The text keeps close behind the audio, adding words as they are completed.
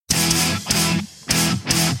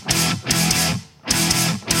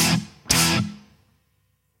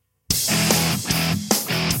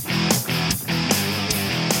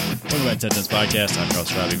Ten Cents Podcast. I'm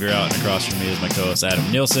Carlos Robbie Vera, and across from me is my co-host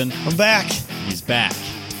Adam Nielsen. I'm back. He's back.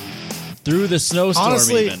 Through the snowstorm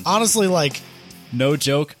Honestly, like, no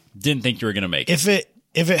joke, didn't think you were going to make it.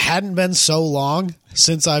 if it hadn't been so long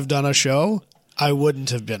since I've done a show, I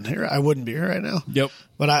wouldn't have been here. I wouldn't be here right now. Yep.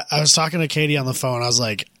 But I was talking to Katie on the phone. I was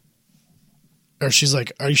like, or she's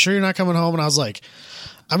like, "Are you sure you're not coming home?" And I was like,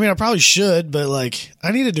 I mean, I probably should, but like,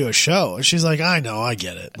 I need to do a show. And she's like, I know, I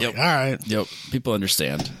get it. I'm Yep. like, all right. Yep. People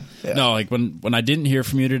understand. Yeah. No, like when I didn't hear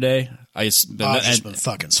from you today, I've just been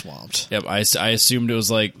fucking swamped. Yep. I assumed it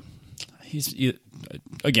was like,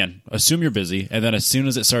 again, assume you're busy. And then as soon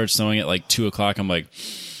as it started snowing at like 2:00, I'm like,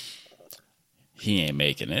 he ain't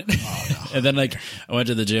making it. Oh, no. And then like I went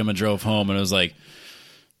to the gym and drove home and it was like,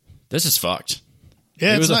 this is fucked.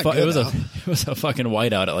 Yeah, It was not good it was out. it was a fucking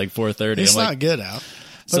whiteout at like 4:30. It's I'm not like, good out.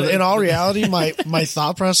 But So in all reality, my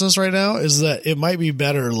thought process right now is that it might be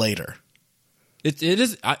better later. it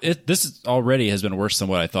is. This is already has been worse than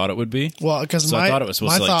what I thought it would be. Well, because So I thought it was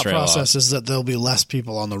supposed my to, like, thought trail process is that there'll be less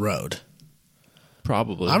people on the road.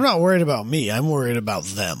 Probably. I'm not worried about me. I'm worried about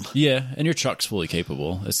them. Yeah, and your truck's fully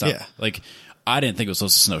capable. It's not Yeah. like I didn't think it was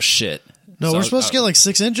supposed to snow shit. No, So we're supposed to get like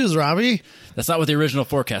 6 inches, Robbie. That's not what the original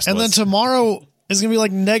forecast And was. then tomorrow is going to be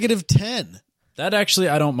like -10. That actually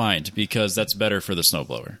I don't mind because that's better for the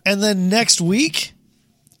snowblower. And then next week,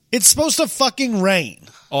 it's supposed to fucking rain.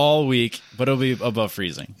 All week, but it'll be above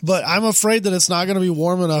freezing. But I'm afraid that it's not going to be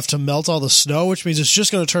warm enough to melt all the snow, which means it's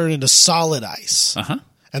just going to turn into solid ice. Uh-huh.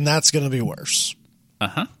 And that's going to be worse.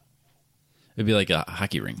 Uh-huh. It'd be like a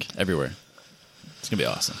hockey rink everywhere. It's going to be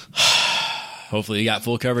awesome. Hopefully you got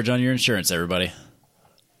full coverage on your insurance, everybody.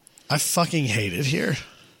 I fucking hate it here.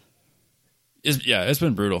 It's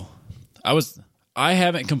been brutal. I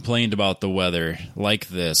haven't complained about the weather like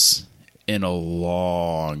this in a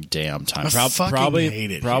long damn time. I fucking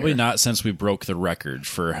hate it probably here. not since we broke the record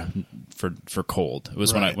for cold. It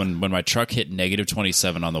was Right. when my truck hit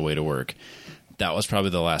 -27 on the way to work. That was probably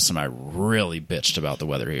the last time I really bitched about the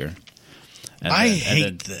weather here. And I then- hate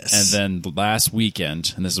and then, this. And then last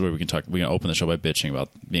weekend, and this is where we can open the show by bitching about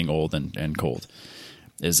being old and cold.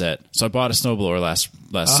 Is that so? I bought a snowblower last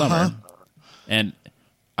summer, and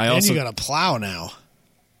I And also you got a plow now.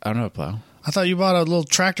 I don't know a plow. I thought you bought a little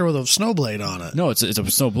tractor with a snow blade on it. No, it's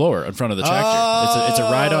a snow blower in front of the tractor. It's a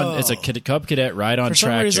ride on. It's a Cub Cadet ride on For some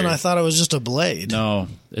tractor. reason, I thought it was just a blade. No,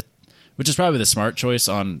 which is probably the smart choice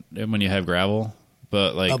on when you have gravel.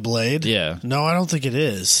 But like A blade? yeah, No, I don't think it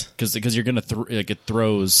is. because you're gonna it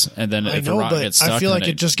throws and then I if know, a rock but gets stuck, I feel then like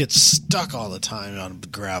it just gets stuck all the time on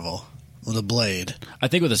gravel with a blade. I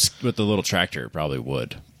think with the little tractor, it probably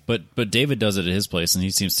would. But David does it at his place, and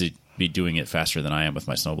he seems to be doing it faster than I am with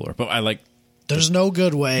my snowblower. But There's no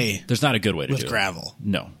good way there's not a good way to with do gravel. it.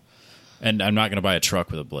 No, and I'm not going to buy a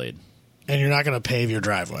truck with a blade. And you're not going to pave your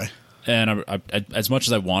driveway. And I, as much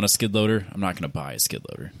as I want a skid loader, I'm not going to buy a skid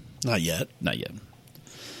loader. Not yet. Not yet.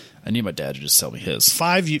 I need my dad to just sell me his.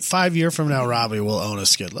 5 year from now, Robbie will own a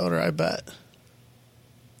skid loader, I bet.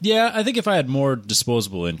 Yeah, I think if I had more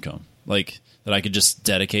disposable income, like that I could just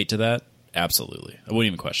dedicate to that, absolutely. I wouldn't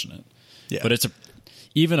even question it. Yeah. But it's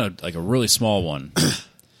even a really small one.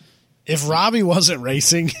 If Robbie wasn't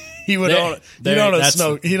racing, he would own a skid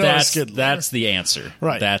loader. That's the answer.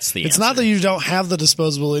 Right. That's the It's answer. not that you don't have the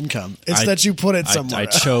disposable income. It's that you put it somewhere. I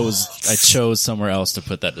chose somewhere else to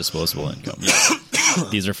put that disposable income. Yes.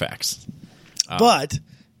 These are facts. But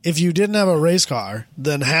if you didn't have a race car,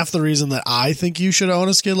 then half the reason that I think you should own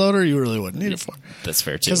a skid loader, you really wouldn't need it for. That's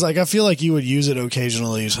fair too. Because I feel like you would use it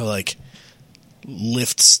occasionally to like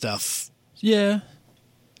lift stuff. Yeah.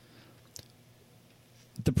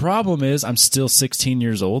 The problem is I'm still 16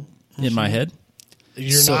 years old in my head.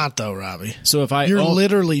 You're not though, Robbie. So if You're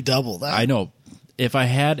literally double that. I know. If I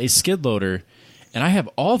had a skid loader and I have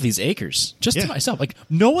all these acres just to Yeah. myself, like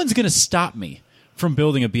no one's going to stop me from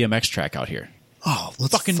building a BMX track out here. Oh,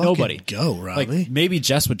 let's Fucking nobody. go, Robbie. Like maybe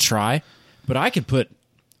Jess would try, but I could put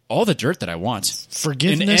all the dirt that I want.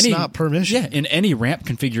 Forgiveness, not permission. Yeah, in any ramp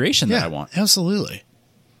configuration that I want. Absolutely.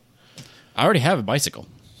 I already have a bicycle.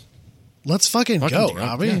 Let's fucking Fucking go, go,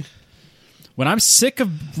 Robbie. yeah. When I'm sick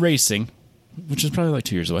of racing, which is probably like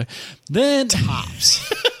 2 years away, then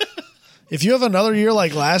Tops. If you have another year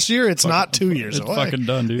like last year, it's not 2 years it's away. fucking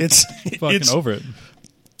done, dude. It's fucking over it.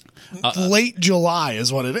 late July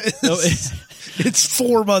is what it is. No, It's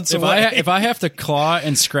 4 months away. if I have to claw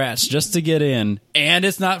and scratch just to get in, and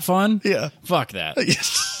it's not fun, Yeah. fuck that.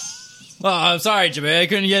 Oh, I'm sorry, Jimmy, I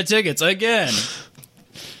couldn't get tickets again.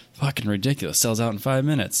 Fucking ridiculous. Sells out in 5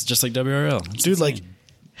 minutes, just like WRL. It's Dude, insane. like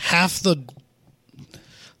half the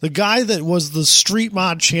guy that was the street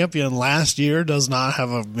mod champion last year does not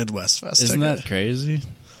have a Midwest Fest. Isn't ticket. that crazy?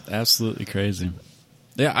 absolutely crazy.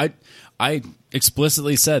 Yeah, I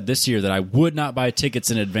explicitly said this year that I would not buy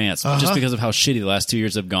tickets in advance just because of how shitty the last 2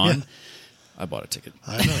 years have gone. Yeah. I bought a ticket.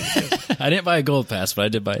 I know you did. I didn't buy a gold pass, but I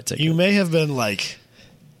did buy a ticket. You may have been like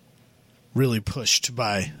really pushed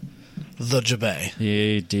by the Jabay.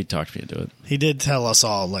 He talked me into it. He did tell us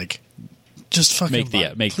all like, just fucking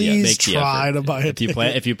please try to buy it.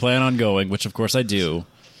 If you plan on going, which of course I do,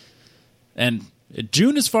 and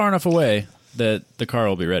June is far enough away that the car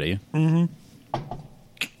will be ready. Mm-hmm.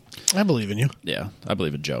 I believe in you. Yeah, I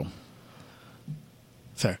believe in Joe.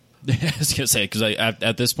 Fair. I was gonna say because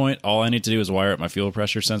at this point, all I need to do is wire up my fuel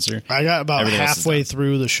pressure sensor. I got about halfway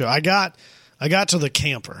through the show. I got to the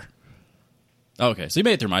camper. Okay, so you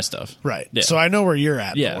made it through my stuff, right? Yeah. So I know where you're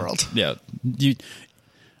at in the world. Yeah,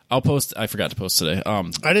 I'll post. I forgot to post today.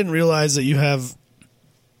 I didn't realize that you have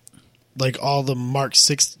like all the Mark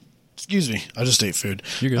 6. Excuse me, I just ate food.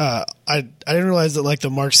 You're good. I didn't realize that like the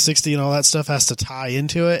Mark 60 and all that stuff has to tie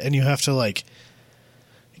into it, and you have to like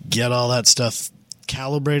get all that stuff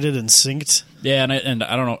calibrated and synced. Yeah, and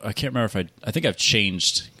I don't know. I can't remember if I think I've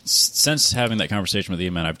changed since having that conversation with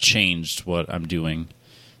you, man. I've changed what I'm doing.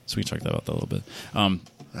 So we can talk about that a little bit.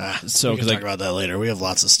 So we can talk about that later. We have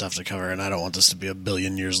lots of stuff to cover, and I don't want this to be a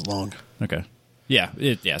billion years long. Okay. Yeah,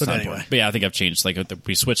 it's not anyway. important. But yeah, I think I've changed. Like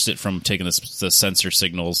we switched it from taking the sensor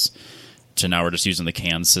signals to now we're just using the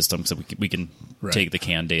CAN system, so we can take the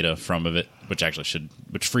CAN data from it,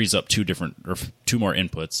 which frees up two more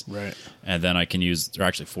inputs. Right. And then I can use, or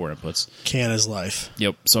actually 4 inputs. CAN is life.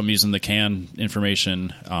 Yep. So I'm using the CAN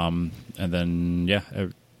information, and then I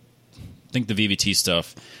think the VVT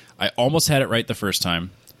stuff. I almost had it right the first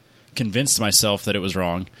time. Convinced myself that it was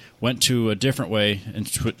wrong. Went to a different way and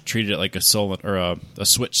treated it like a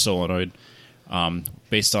switch solenoid,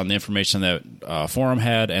 based on the information that Forum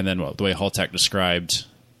had, and then the way Haltech described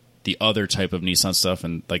the other type of Nissan stuff,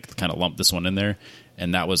 and like kind of lumped this one in there,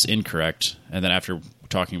 and that was incorrect. And then after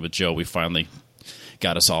talking with Joe, we finally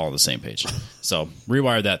got us all on the same page. So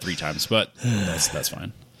rewired that 3 times, but that's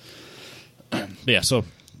fine. But yeah, so.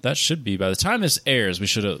 That should be, by the time this airs, we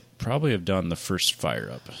should probably have done the first fire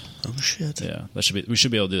up. Oh shit! Yeah, we should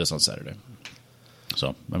be able to do this on Saturday.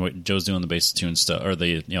 So Joe's doing the bass tune stuff, or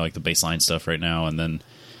the like the baseline stuff right now, and then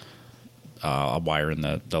I'll wire in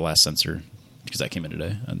the last sensor because that came in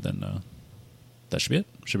today, and then that should be it.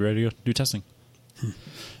 Should be ready to go do testing.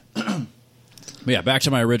 But yeah, back to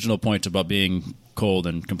my original point about being cold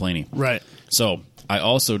and complaining. Right. So I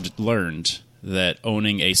also learned that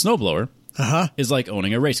owning a snowblower. Is like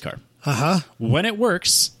owning a race car. When it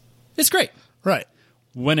works, it's great. Right.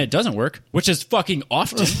 When it doesn't work, which is fucking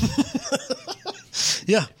often,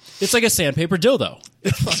 yeah, it's like a sandpaper dildo.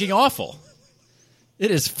 It's fucking awful. It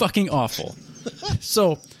is fucking awful.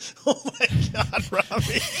 So, oh my god,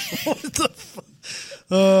 Robbie, what the fuck?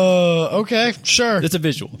 Okay, sure. It's a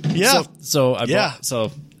visual. Yeah.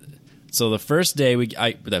 So the first day like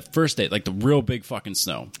the real big fucking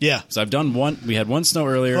snow. Yeah. So we had one snow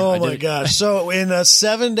earlier. Oh my gosh. So in a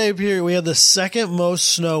 7-day period, we had the second most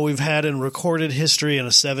snow we've had in recorded history in a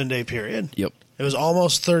 7-day period. Yep. It was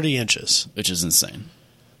almost 30 inches. Which is insane.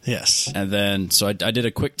 Yes. And then, so I did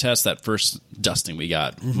a quick test that first dusting we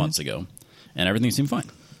got months ago, and everything seemed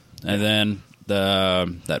fine. And then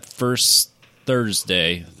that first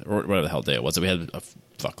Thursday, or whatever the hell day it was, we had a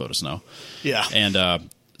fuckload of snow. Yeah. And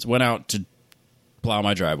went out to plow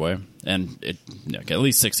my driveway, and it at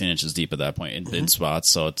least 16 inches deep at that point in spots.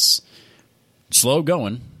 So it's slow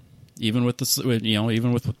going, even with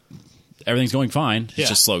even with everything's going fine. It's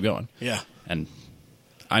just slow going. Yeah, and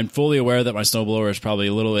I'm fully aware that my snowblower is probably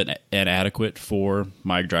a little bit inadequate for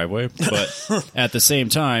my driveway, but at the same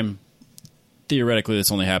time, theoretically, this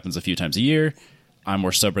only happens a few times a year. I'm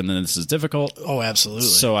more stubborn than this is difficult. Oh, absolutely.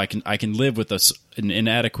 So I can live with an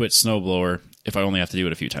inadequate snowblower if I only have to do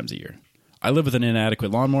it a few times a year. I live with an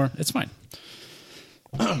inadequate lawnmower. It's fine.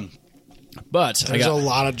 But there's a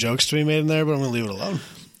lot of jokes to be made in there, but I'm going to leave it alone.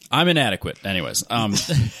 I'm inadequate. Anyways.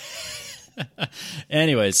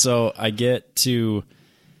 Anyways, so I get to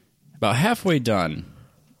about halfway done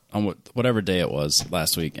on whatever day it was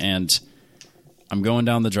last week, and I'm going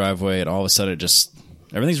down the driveway, and all of a sudden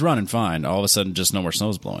everything's running fine. All of a sudden, just no more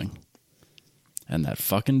snow's blowing. And that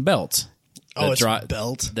fucking belt.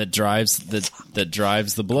 Belt that drives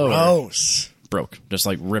the blower. Gross. Broke, just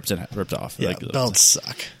like ripped off. Yeah, like, belts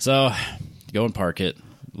suck. So go and park it,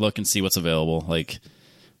 look and see what's available. Like,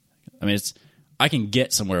 I mean, I can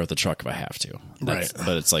get somewhere with the truck if I have to, right?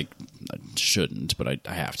 But it's like I shouldn't, but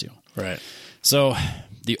I have to, right? So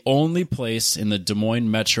the only place in the Des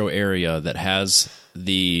Moines metro area that has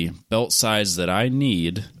the belt size that I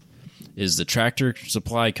need is the Tractor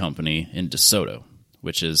Supply Company in DeSoto,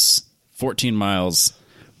 which is 14 miles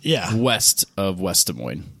Yeah. west of West Des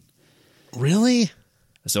Moines. Really?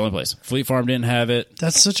 That's the only place. Fleet Farm didn't have it.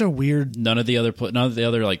 That's such a weird. None of the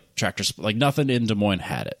other like tractors, like nothing in Des Moines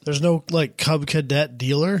had it. There's no like Cub Cadet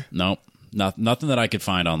dealer. Nope, nothing that I could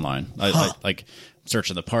find online. I like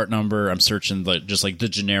searching the part number. I'm searching just like the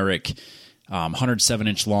generic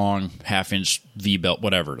 107-inch long, half-inch V belt,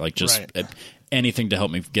 whatever. Like just Right. anything to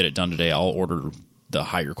help me get it done today. I'll order the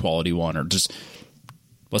higher quality one, or just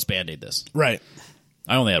let's Band-Aid this. Right.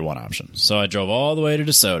 I only had one option, so I drove all the way to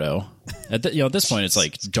DeSoto. At this point, it's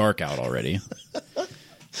like dark out already.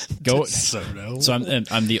 DeSoto. So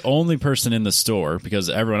I'm the only person in the store because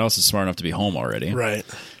everyone else is smart enough to be home already. Right.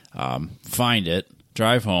 Find it,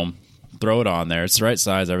 drive home, throw it on there. It's the right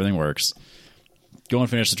size. Everything works. Go and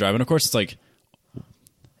finish the drive, and of course, it's like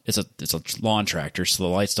it's a lawn tractor, so the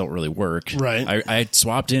lights don't really work. Right. I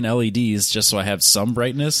swapped in LEDs just so I have some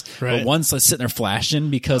brightness. Right. But one's like sitting there flashing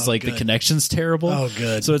because the good. connection's terrible. Oh,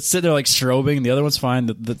 good. So it's sitting there like strobing. And the other one's fine.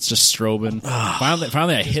 That's just strobing.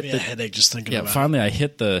 Finally, I hit Give me a headache just thinking about finally I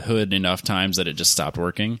hit the hood enough times that it just stopped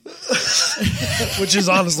working. it. Which is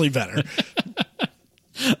honestly better.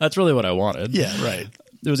 That's really what I wanted. Yeah. Right.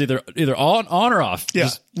 It was either on or off. Yeah.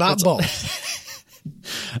 Just- Not both.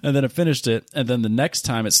 And then I finished it, and then the next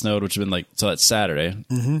time it snowed, which had been so that's Saturday,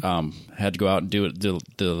 had to go out and do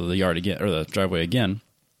the yard again, or the driveway again.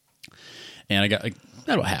 And I got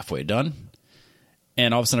about halfway done,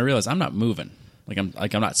 and all of a sudden I realized I'm not moving. I'm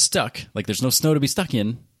not stuck. Like there's no snow to be stuck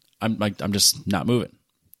in. I'm just not moving.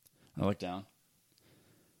 I look down,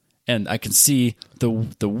 and I can see the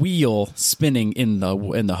wheel spinning in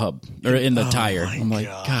the hub or in the tire. I'm like,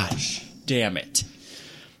 gosh, damn it.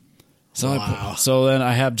 So then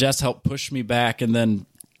I have Jess help push me back and then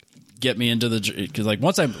get me into because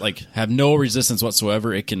once I have no resistance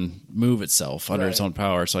whatsoever, it can move itself under its own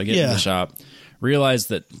power. So I get in the shop, realize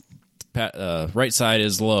that right side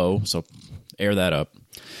is low, so air that up.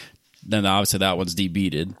 Then obviously that one's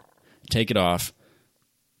debeated. Take it off.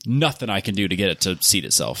 Nothing I can do to get it to seat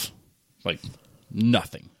itself. Like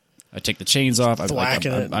nothing. I take the chains off.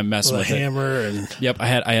 I'm messing with a hammer and yep. I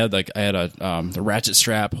had a ratchet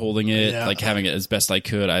strap holding it, having it as best I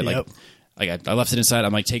could. I left it inside.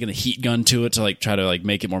 I'm taking the heat gun to it to try to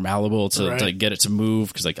make it more malleable to get it to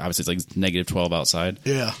move because obviously it's negative 12 outside.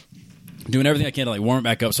 Yeah, doing everything I can to warm it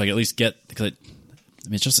back up so I can at least get because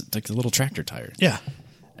it's just like a little tractor tire. Yeah,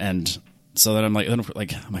 and so then I'm like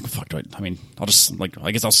fuck. I'll just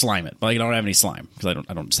I guess I'll slime it, but I don't have any slime because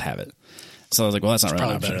I don't just have it. So I was like, well, that's not really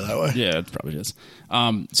an option. Better that way. Yeah, it probably is.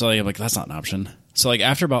 So I'm like, that's not an option. So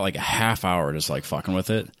after about a half hour just fucking with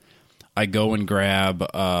it, I go and grab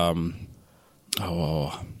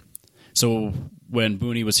so when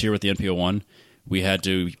Booney was here with the NPO1, we had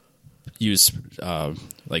to use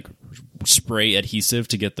spray adhesive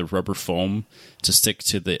to get the rubber foam to stick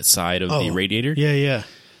to the side of the radiator. Yeah.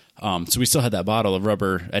 So we still had that bottle of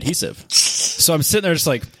rubber adhesive. So I'm sitting there just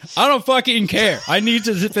I don't fucking care. I need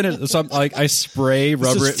to finish. So I spray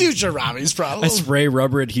rubber. This is future Robbie's problem. I spray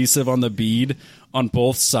rubber adhesive on the bead on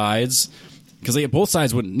both sides because both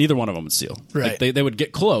sides wouldn't. Neither one of them would seal. Right. They would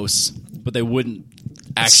get close, but they wouldn't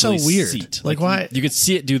actually so weird. seat. Why? You could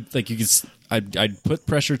see it, dude. You could. I'd put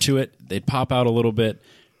pressure to it. They'd pop out a little bit,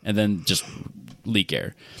 and then just leak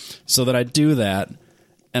air. So that I do that,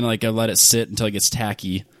 and I let it sit until it gets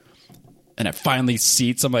tacky. And it finally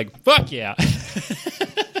seats. I'm like, fuck yeah.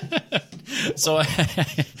 So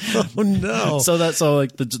oh no. So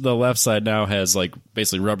the left side now has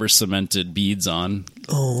basically rubber cemented beads on.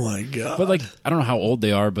 Oh my god. But I don't know how old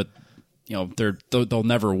they are, but they'll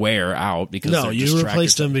never wear out because no, they're you just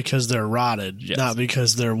replaced them because they're rotted, not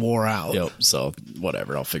because they're wore out. Yep. So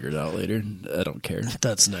whatever, I'll figure it out later. I don't care.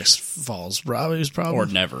 That's next fall's Robbie's problem. Or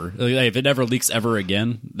never. If it never leaks ever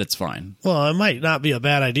again, that's fine. Well, it might not be a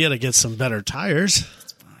bad idea to get some better tires.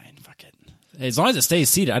 It's fine. Fuck it. As long as it stays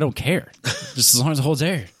seated, I don't care. Just as long as it holds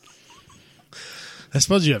air. I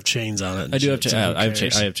suppose you have chains on it. I do have. I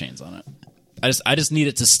have chains on it. I just need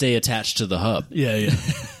it to stay attached to the hub. Yeah.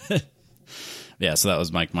 Yeah, so that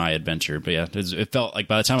was my adventure. But yeah, it felt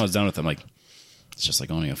by the time I was done with it, it's just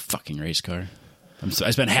owning a fucking race car. I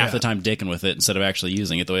spent half the time dicking with it instead of actually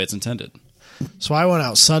using it the way it's intended. So I went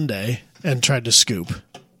out Sunday and tried to scoop.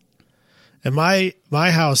 And my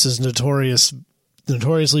house is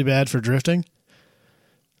notoriously bad for drifting.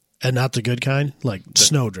 And not the good kind,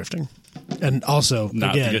 snow drifting. And also,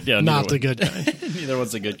 not the good kind. Neither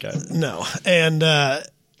one's a good kind. No. And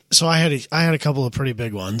so I had a couple of pretty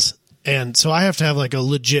big ones. And so I have to have a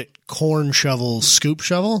legit corn shovel, scoop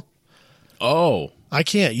shovel. Oh. I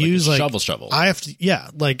can't use shovel. I have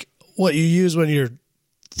to, what you use when you're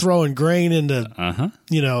throwing grain into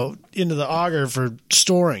into the auger for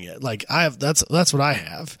storing it. Like that's what I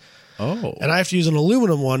have. Oh, and I have to use an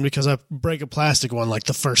aluminum one because I break a plastic one like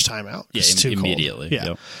the first time out. Yeah, it's too immediately. Cold. Yeah.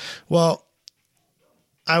 Yep. Well,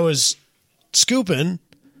 I was scooping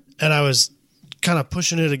and I was kind of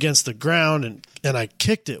pushing it against the ground and I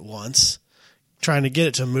kicked it once trying to get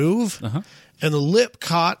it to move. And the lip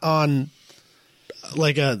caught on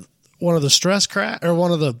like one of the stress crack or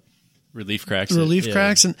one of the relief cracks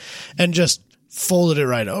and just folded it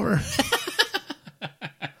right over.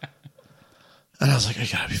 And I was like, you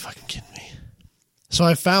gotta be fucking kidding me. So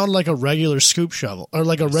I found like a regular scoop shovel or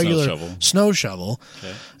like a regular snow shovel.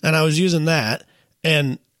 Okay. And I was using that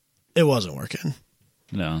and it wasn't working.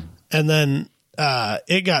 No. And then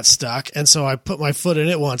it got stuck, and so I put my foot in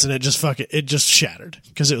it once, and it just shattered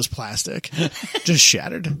because it was plastic, just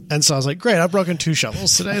shattered. And so I was like, "Great, I've broken 2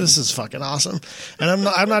 shovels today. This is fucking awesome." And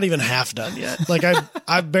I'm not even half done yet. Like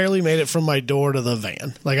I barely made it from my door to the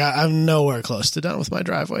van. Like I'm nowhere close to done with my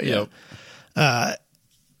driveway yet.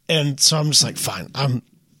 And so I'm just like, fine,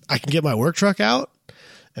 I can get my work truck out.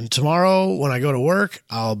 And tomorrow when I go to work,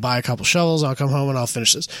 I'll buy a couple shovels. I'll come home and I'll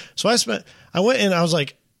finish this. So I went in. I was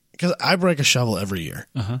like, because I break a shovel every year.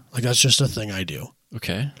 Like that's just a thing I do.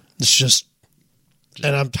 Okay. It's just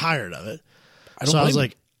and I'm tired of it. So I was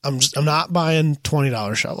like, I'm not buying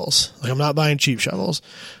 $20 shovels. Like I'm not buying cheap shovels.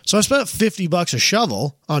 So I spent $50 a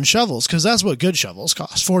shovel on shovels because that's what good shovels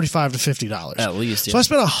cost, $45 to $50 at least. Yeah. So I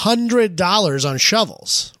spent $100 on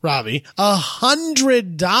shovels, Robbie.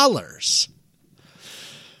 $100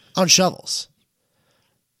 on shovels.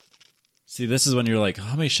 See, this is when you're like,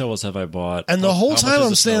 how many shovels have I bought? And the whole time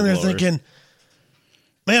I'm standing there thinking,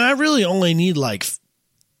 man, I really only need like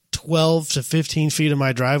 12 to 15 feet of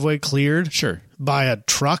my driveway cleared by a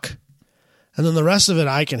truck. And then the rest of it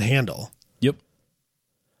I can handle. Yep.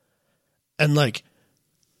 And like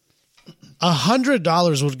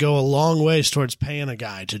 $100 would go a long ways towards paying a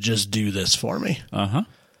guy to just do this for me.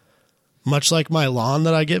 Much like my lawn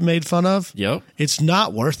that I get made fun of. Yep. It's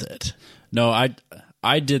not worth it. No,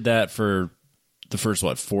 I did that for the first,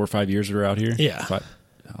 4 or 5 years we were out here? Yeah. I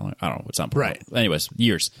don't know. It's not important. Right. Anyways,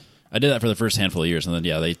 years. I did that for the first handful of years. And then,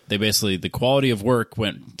 they basically, the quality of work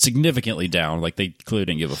went significantly down. Like, they clearly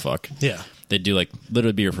didn't give a fuck. Yeah. They'd do, like,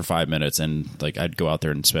 literally be here for 5 minutes. And, like, I'd go out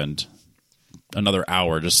there and spend another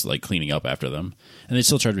hour just, like, cleaning up after them. And they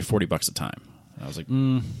still charged me $40 a time. And I was like,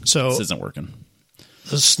 so this isn't working.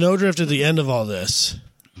 The snowdrift at the end of all this,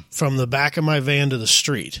 from the back of my van to the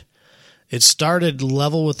street, it started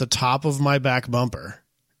level with the top of my back bumper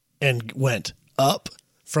and went up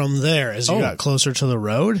from there as you got closer to the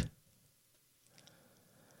road.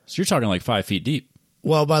 So you're talking like 5 feet deep.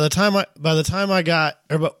 Well, by the time I got,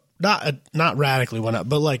 or not radically went up,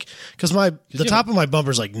 but like because the top of my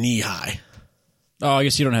bumper is like knee high. Oh, I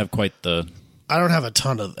guess you don't have quite the. I don't have a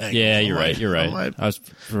ton of angle. Yeah, you're right. I was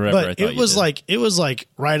forever. But it was like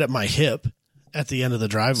right at my hip at the end of the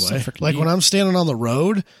driveway. Like when I'm standing on the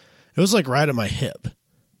road, it was like right at my hip.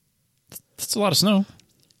 That's a lot of snow.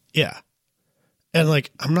 Yeah, and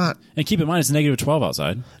like I'm not. And keep in mind, it's -12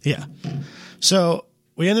 outside. Yeah, so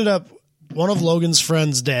we ended up. One of Logan's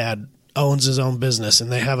friends' dad owns his own business, and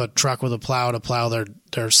they have a truck with a plow to plow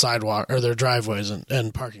their sidewalk or their driveways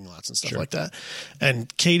and parking lots and stuff like that.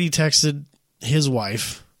 And Katie texted his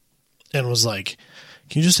wife and was like,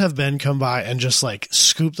 can you just have Ben come by and just like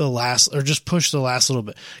scoop the last or just push the last little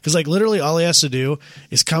bit? Because like literally all he has to do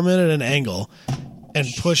is come in at an angle and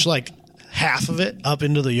push like half of it up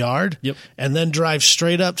into the yard and then drive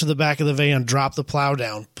straight up to the back of the van, drop the plow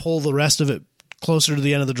down, pull the rest of it closer to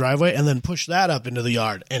the end of the driveway, and then push that up into the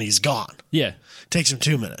yard, and he's gone. Yeah. Takes him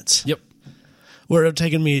 2 minutes. Yep. Where it would have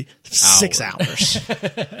taken me 6 hours.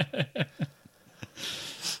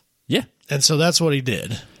 Yeah. And so that's what he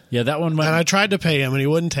did. Yeah, that one went. And I tried to pay him, and he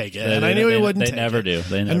wouldn't take it. And I knew he wouldn't take it. They never do.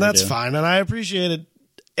 And that's fine, and I appreciate it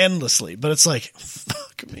endlessly. But it's like,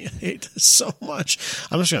 fuck me, I hate this so much.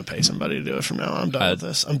 I'm just going to pay somebody to do it from now on. I'm done with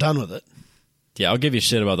this. I'm done with it. Yeah, I'll give you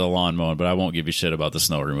shit about the lawn mowing, but I won't give you shit about the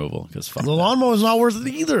snow removal because the lawn mower is not worth it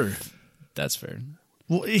either. That's fair.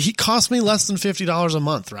 Well, he cost me less than $50 a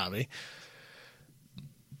month, Robbie.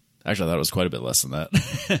 Actually, I thought it was quite a bit less than that.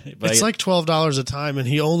 It's like $12 a time, and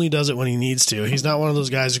he only does it when he needs to. He's not one of those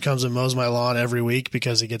guys who comes and mows my lawn every week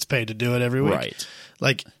because he gets paid to do it every week. Right.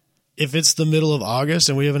 Like, if it's the middle of August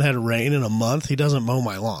and we haven't had rain in a month, he doesn't mow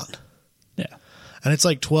my lawn. Yeah. And it's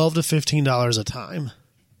like $12 to $15 a time.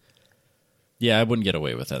 Yeah, I wouldn't get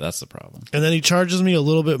away with that. That's the problem. And then he charges me a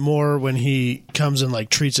little bit more when he comes and like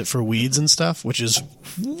treats it for weeds and stuff, which is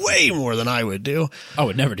way more than I would do. I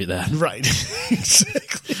would never do that. Right.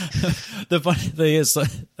 Exactly. The funny thing is,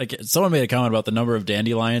 like, someone made a comment about the number of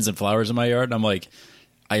dandelions and flowers in my yard, and I'm like,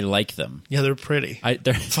 I like them. Yeah, they're pretty.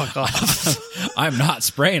 Fuck off. I'm not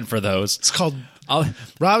spraying for those. It's called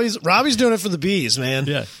Robbie's doing it for the bees, man.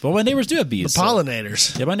 Yeah, but my neighbors do have bees. The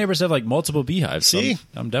pollinators. Yeah, my neighbors have like multiple beehives. See? So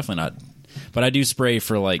I'm definitely not. But I do spray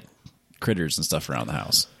for like critters and stuff around the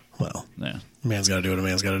house. Well, Yeah, a man's got to do what a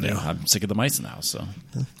man's got to do. I'm sick of the mice in the house. So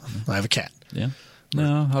I have a cat. yeah,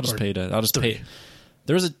 no, I'll just pay to. I'll just pay.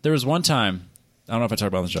 There was one time, I don't know if I talked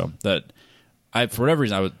about it on the show, that I, for whatever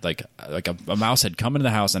reason, I would like a mouse had come into the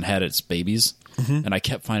house and had its babies, and I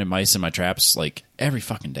kept finding mice in my traps like every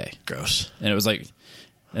fucking day. Gross. And it was like,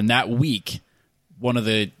 and that week, one of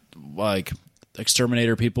the like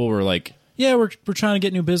exterminator people were like, yeah, we're trying to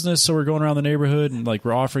get new business, so we're going around the neighborhood and like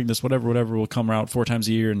we're offering this whatever. We'll come around 4 times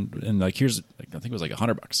a year and like here's like, I think it was like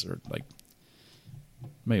 $100 or like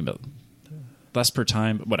maybe less per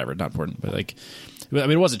time, whatever, not important, but like I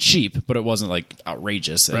mean it wasn't cheap, but it wasn't like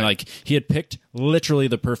outrageous. And Right. like he had picked literally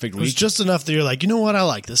the perfect It was week. just enough that you're like, you know what? I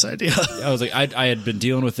like this idea. I was like, I had been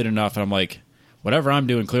dealing with it enough, and I'm like, whatever I'm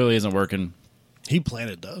doing clearly isn't working. He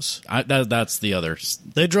planted those. That's the other.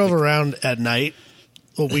 They drove around at night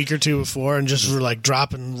a week or two before and just were like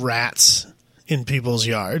dropping rats in people's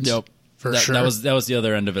yards. Yep, For that, sure. That was the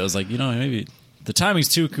other end of it. I was like, maybe the timing's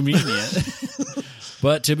too convenient.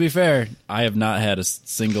 But to be fair, I have not had a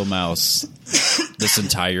single mouse this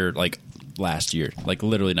entire like last year, like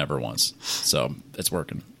literally never once. So it's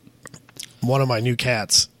working. One of my new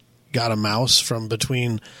cats got a mouse from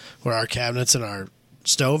between where our cabinets and our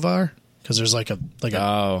stove are, because there's like a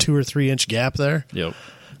 2 or 3 inch gap there. Yep.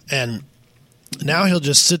 And now he'll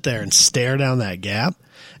just sit there and stare down that gap.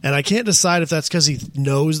 And I can't decide if that's because he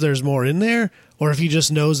knows there's more in there or if he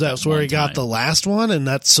just knows that's where he got time. the last one. And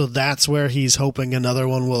that's where he's hoping another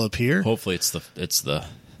one will appear. Hopefully it's the.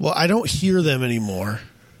 Well, I don't hear them anymore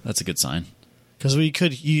That's a good sign. because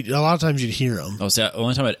a lot of times you'd hear them. Oh, see, the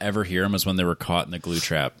only time I'd ever hear them is when they were caught in the glue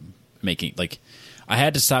trap, making like. I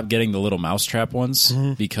had to stop getting the little mouse trap ones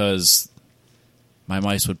because my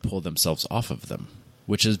mice would pull themselves off of them,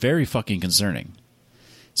 which is very fucking concerning.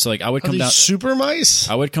 So like I would Are come these down. super mice?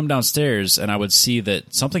 I would come downstairs and I would see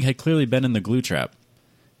that something had clearly been in the glue trap,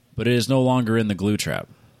 but it is no longer in the glue trap.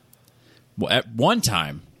 Well, at one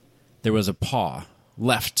time, there was a paw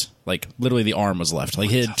left, like literally the arm was left, like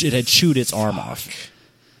it had chewed its arm off.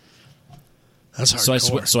 That's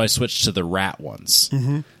hardcore. So I switched to the rat ones.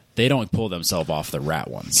 Mm-hmm. They don't pull themselves off the rat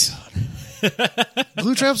ones,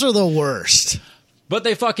 Glue traps are the worst. but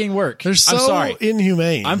they fucking work. They're so I'm sorry.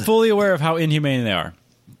 inhumane. I'm fully aware of how inhumane they are,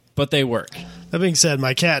 but they work. That being said,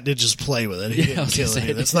 my cat did just play with it. He I didn't was kill gonna it.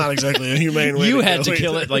 say, That's not exactly a humane way You to had go to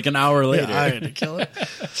kill either. it like an hour later. Yeah, I had to kill it.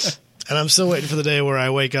 And I'm still waiting for the day where I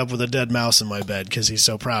wake up with a dead mouse in my bed because he's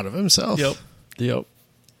so proud of himself. Yep.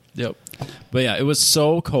 But yeah, it was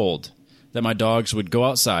so cold that my dogs would go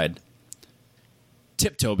outside,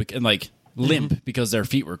 tiptoe and like limp because their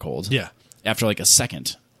feet were cold. Yeah. After like a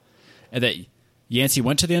second, and that Yancey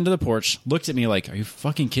went to the end of the porch, looked at me like, "Are you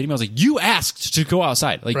fucking kidding me?" I was like, "You asked to go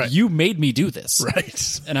outside. Like Right. you made me do this."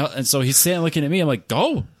 Right. And so he's standing looking at me. I'm like,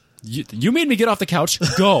 "Go." You made me get off the couch.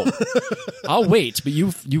 Go. I'll wait, but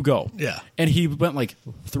you go. Yeah. And he went like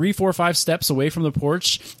 3, 4, 5 steps away from the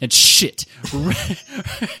porch and shit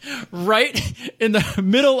right in the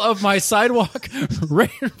middle of my sidewalk,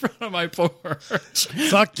 right in front of my porch.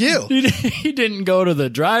 Fuck you. He didn't go to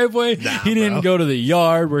the driveway. He didn't go to the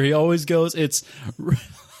yard where he always goes.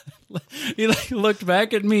 He like looked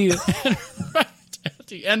back at me and right at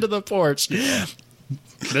the end of the porch. Yeah.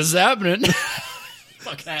 This is happening.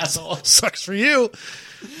 Fucking asshole. Sucks for you.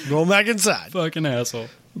 Going back inside. Fucking asshole.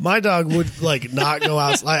 My dog would like not go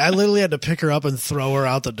out. I literally had to pick her up and throw her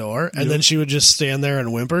out the door, and then she would just stand there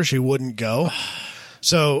and whimper. She wouldn't go.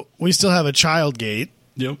 So we still have a child gate,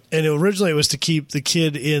 Yep. and originally it was to keep the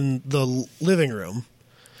kid in the living room.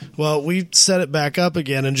 Well, we set it back up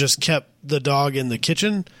again and just kept the dog in the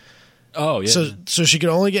kitchen. Oh, yeah. So she could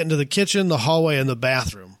only get into the kitchen, the hallway, and the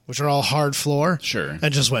bathroom, which are all hard floor. Sure.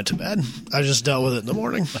 And just went to bed. I just dealt with it in the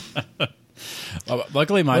morning.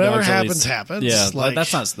 Luckily, my Whatever dogs at happens, least- happens. Yeah, Like-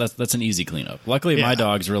 that's an easy cleanup. Luckily, my Yeah.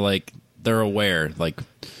 dogs were like they're aware. Like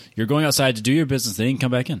you're going outside to do your business, they didn't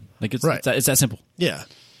come back in. Like it's Right. it's that simple. Yeah.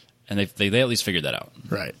 And they at least figured that out.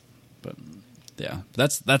 Right. But yeah,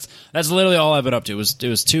 that's literally all I've been up to. It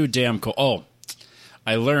was too damn cold. Oh,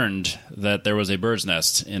 I learned that there was a bird's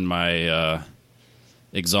nest in my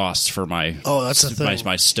exhaust for my that's the thing.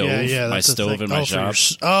 my stove, my that's the stove thing. in my shop.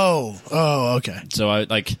 Okay. So I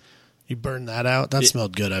like You burned that out. That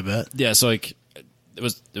smelled good, I bet. yeah. So like it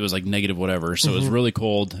was like negative whatever. So it was really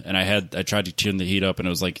cold, and I tried to turn the heat up, and it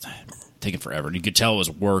was like taking forever. And you could tell it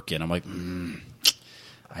was working. I'm like,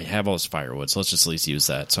 I have all this firewood, so let's just at least use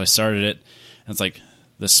that. So I started it, and it's like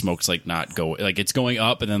the smoke's like not going, like it's going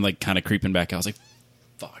up and then like kind of creeping back out. I was like,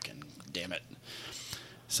 fucking damn it.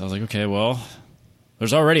 So I was like, okay, well,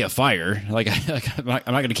 there's already a fire. Like, I'm not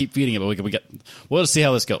going to keep feeding it, but we'll just see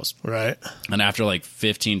how this goes. Right. And after like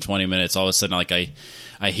 15, 20 minutes, all of a sudden, like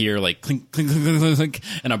I hear like clink, clink, clink, clink, clink,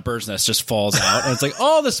 and a bird's nest just falls out. And it's like,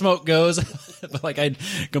 oh, the smoke goes. But like I'd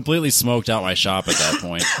completely smoked out my shop at that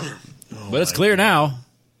point. But it's clear now.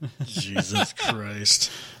 Jesus Christ.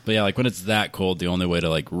 But yeah, like when it's that cold, the only way to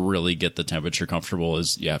like really get the temperature comfortable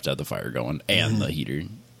is you have to have the fire going and the heater.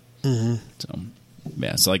 Mm-hmm. So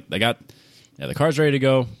yeah, so like I got the car's ready to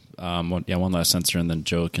go. One last sensor, and then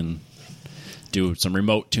Joe can do some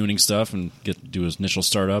remote tuning stuff and do his initial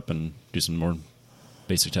startup and do some more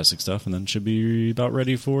basic testing stuff, and then should be about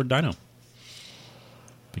ready for dyno.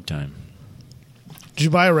 Big time. Did you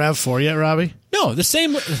buy a RAV4 yet, Robbie? No, the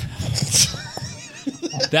same.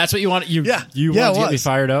 That's what you want. You want to get me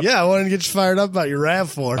fired up? Yeah, I wanted to get you fired up about your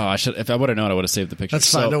RAV4. Oh, I should. If I would have known, I would have saved the picture.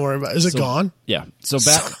 That's fine. Don't worry about it. Is it gone? Yeah. So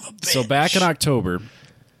back in October,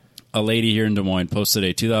 a lady here in Des Moines posted a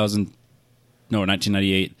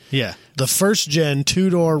 1998. Yeah, the first gen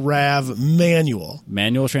 2-door RAV manual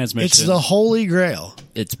Transmission. It's the holy grail.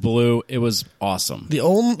 It's blue. It was awesome.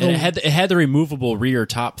 And it had the removable rear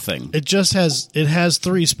top thing. It has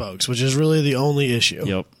 3 spokes, which is really the only issue.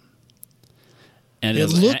 Yep. And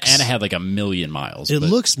it had like 1 million miles. It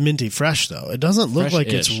looks minty fresh though. It doesn't look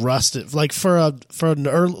like it's rusted. Like for an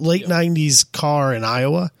late 90s car in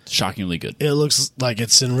Iowa, shockingly good. It looks like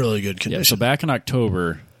it's in really good condition. Yeah, so back in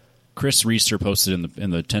October, Chris Reister posted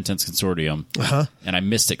in the 1010s Consortium, and I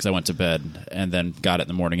missed it because I went to bed, and then got it in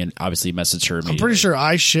the morning, and obviously messaged her immediately. I'm pretty sure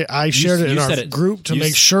I shared it in our group to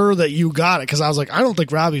make sure that you got it, because I was like, I don't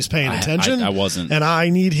think Robbie's paying attention. I wasn't. And I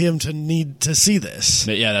need him to see this.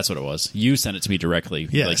 But yeah, that's what it was. You sent it to me directly.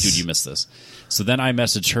 Yes. Like, dude, you missed this. So then I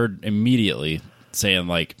messaged her immediately saying,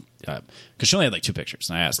 like, because she only had like 2 pictures,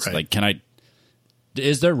 and I asked, like,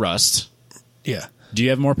 is there rust? Yeah. Do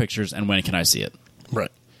you have more pictures, and when can I see it?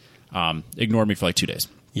 Right. Ignored me for like 2 days.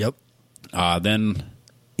 Yep. Then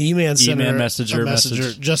E-Man sent her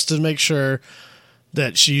message just to make sure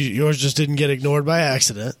that yours just didn't get ignored by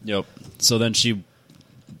accident. Yep. So then she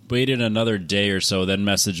waited another day or so, then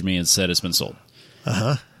messaged me and said it's been sold.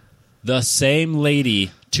 The same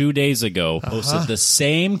lady 2 days ago posted the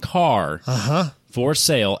same car for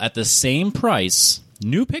sale at the same price,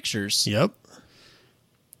 new pictures. Yep.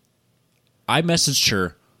 I messaged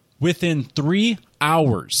her within 3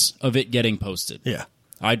 hours of it getting posted. Yeah.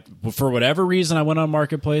 For whatever reason, I went on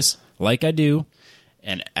Marketplace, like I do,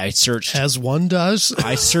 and I searched. As one does.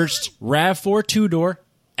 I searched RAV4 2-door,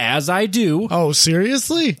 as I do. Oh,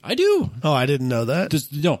 seriously? I do. Oh, I didn't know that.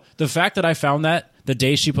 The fact that I found that the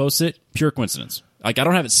day she posted it, pure coincidence. Like, I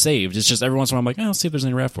don't have it saved. It's just every once in a while I'm like, I'll see if there's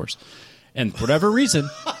any RAV4s. And for whatever reason,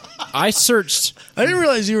 I searched. I didn't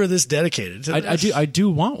realize you were this dedicated to this. I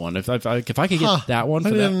do want one. If I could get that one for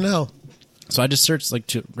I didn't know. So I just searched like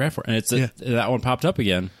RAV4, and that one popped up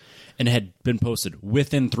again, and it had been posted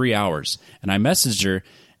within 3 hours. And I messaged her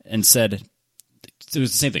and said it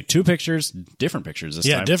was the same thing. 2 pictures, different pictures this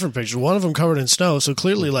time. Yeah, different pictures. One of them covered in snow, so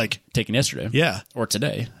clearly like taken yesterday. Yeah, or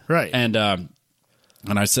today. Right. And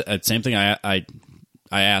I said same thing. I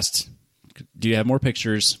asked, do you have more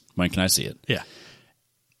pictures? When can I see it? Yeah.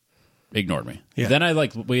 Ignored me. Yeah. Then I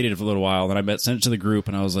like waited for a little while, then I sent it to the group,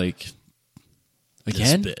 and I was like,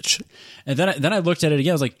 again? This bitch. And then I looked at it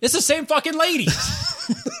again. I was like, it's the same fucking lady.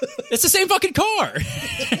 It's the same fucking car.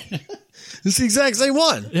 It's the exact same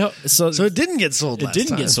one. Yep. So it didn't get sold last time. It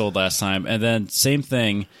didn't get sold last time. And then same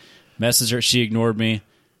thing. Messaged her. She ignored me.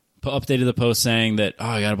 Updated the post saying that,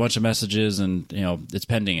 I got a bunch of messages and, it's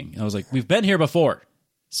pending. And I was like, we've been here before.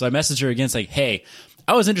 So I messaged her again saying, hey,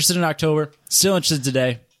 I was interested in October. Still interested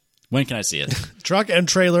today. When can I see it? Truck and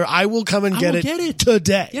trailer. I will come and get it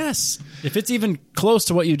today. Yes. If it's even close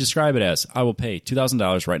to what you describe it as, I will pay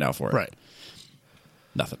 $2,000 right now for it. Right.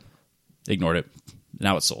 Nothing. Ignored it.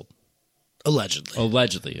 Now it's sold.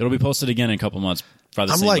 Allegedly. It'll be posted again in a couple months by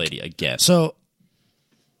the same lady again. So,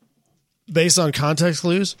 based on context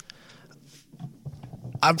clues,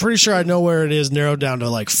 I'm pretty sure I know where it is, narrowed down to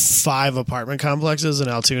like 5 apartment complexes in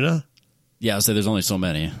Altoona. Yeah, I'll say there's only so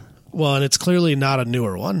many. Well, and it's clearly not a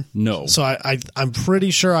newer one. No. So I'm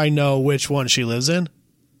pretty sure I know which one she lives in.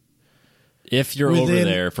 If you're over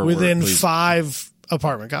there for within work, please. 5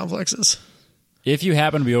 apartment complexes. If you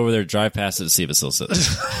happen to be over there, drive past it to see if it still sits.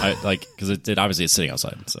 Because it obviously it's sitting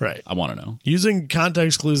outside. So Right. I want to know. Using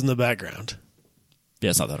context clues in the background. Yeah,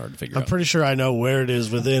 it's not that hard to figure I'm out. pretty sure I know where it is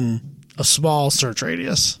within a small search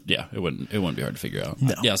radius. Yeah, it wouldn't be hard to figure out.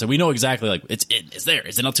 No. Yeah, so we know exactly like it's there.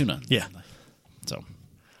 It's in Altoona. Yeah. So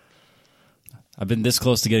I've been this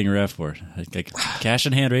close to getting a RAV4. Like, cash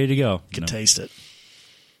in hand, ready to go. Can taste it.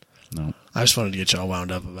 No. I just wanted to get y'all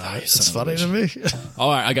wound up about it. It's son of a funny to me. All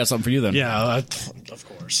right, I got something for you then. Yeah, of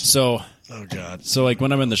course. So Oh, God. like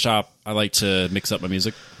when I'm in the shop, I like to mix up my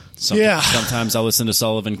music. Yeah. Sometimes I listen to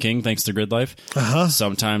Sullivan King, thanks to Grid Life. Uh-huh.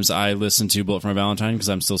 Sometimes I listen to Bullet for My Valentine because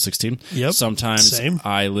I'm still 16. Yep. Sometimes Same.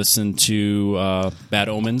 I listen to Bad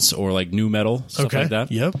Omens or like new metal, stuff Okay. like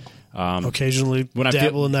that. Yep. Occasionally when I dabble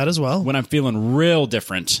feel- in that as well. When I'm feeling real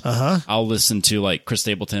different, Uh-huh. I'll listen to like Chris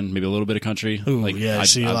Stapleton, maybe a little bit of country. Ooh, like, yeah,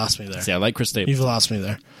 see, you lost me there. See, I like Chris Stapleton. You've lost me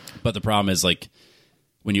there. But the problem is, like,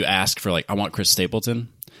 when you ask for, like, I want Chris Stapleton,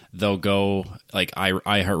 they'll go, like,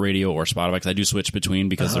 iHeartRadio or Spotify, because I do switch between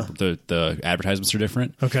because the advertisements are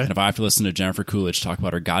different. Okay. And if I have to listen to Jennifer Coolidge talk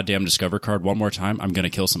about her goddamn Discover card one more time, I'm going to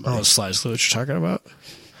kill somebody. Oh, Slice Clue, what you're talking about?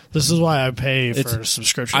 This is why I pay for a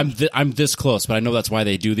subscription. I'm this close, but I know that's why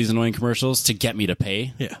they do these annoying commercials, to get me to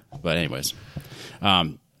pay. Yeah. But anyways.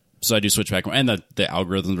 So I do switch back. And the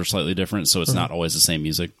algorithms are slightly different, so it's not always the same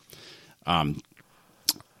music.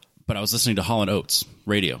 But I was listening to Hall & Oates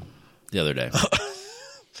radio the other day.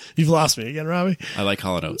 You've lost me again, Robbie. I like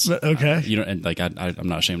Hall & Oates. Okay. And like I'm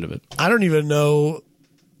not ashamed of it. I don't even know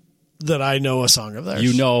that I know a song of theirs.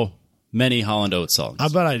 You know many Hall & Oates songs. I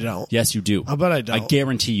bet I don't. Yes, you do. I bet I don't. I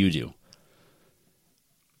guarantee you do.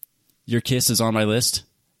 Your Kiss is on my list.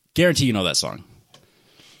 Guarantee you know that song.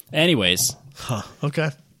 Anyways, Huh. Okay.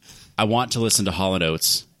 I want to listen to Hall &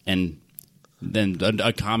 Oates, and then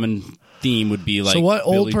a common theme would be like, So what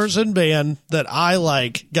old Billy- person band that I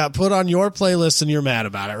like got put on your playlist and you're mad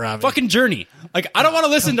about it, Robbie? Fucking Journey. Like, I don't want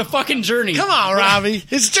to listen to fucking Journey. Come on, Robbie.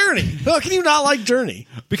 It's Journey. How can you not like Journey?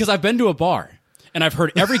 Because I've been to a bar, and I've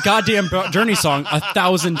heard every goddamn Journey song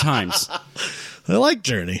 1,000 times. I like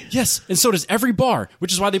Journey. Yes, and so does every bar,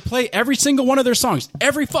 which is why they play every single one of their songs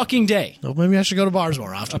every fucking day. Well, maybe I should go to bars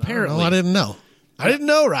more often. Apparently. I didn't know. I didn't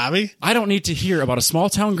know, Robbie. I don't need to hear about a small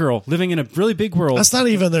town girl living in a really big world. That's not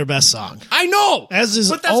even their best song. I know! As is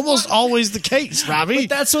But that's almost what- always the case, Robbie. But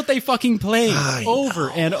that's what they fucking play I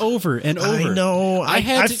over and over and over. I know.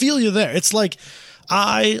 I feel you there. It's like,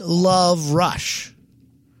 I love Rush.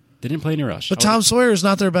 They didn't play any Rush. But Tom Sawyer is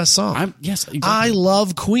not their best song. Yes, exactly. I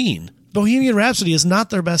love Queen. Bohemian Rhapsody is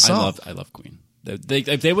not their best song. I love Queen.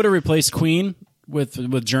 If they would have replaced Queen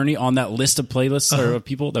with Journey on that list of playlists or of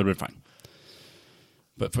people, that would have been fine.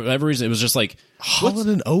 But for whatever reason, it was just like, Hall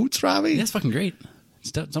 & Oates, Robbie? that's fucking great.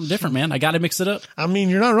 It's something different, man. I got to mix it up. I mean,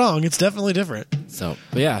 you're not wrong. It's definitely different. So,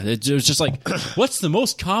 but yeah, it was just like, what's the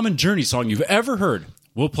most common Journey song you've ever heard?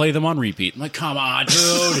 We'll play them on repeat. I'm like, come on,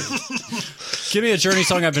 dude. Give me a Journey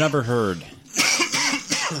song I've never heard.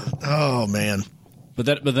 Oh, man.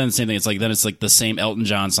 But then same thing. It's like the same Elton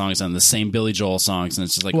John songs and the same Billy Joel songs, and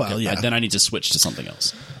it's just like, Well, okay, yeah. then I need to switch to something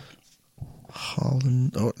else.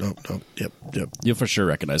 Holland. Oh, no. Yep. You'll for sure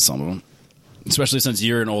recognize some of them, especially since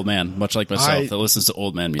you're an old man, much like myself, that listens to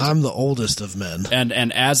old man music. I'm the oldest of men. And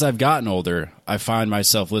as I've gotten older, I find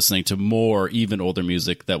myself listening to more even older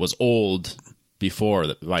music that was old before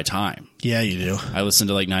my time. Yeah, you do. I listened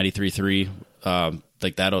to like 93.3,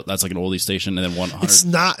 like that. That's like an oldie station, and then 100. It's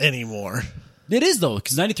not anymore. It is though,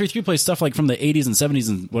 because 93.3 plays stuff like from the 80s and 70s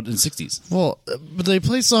and 60s. Well, but they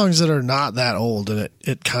play songs that are not that old, and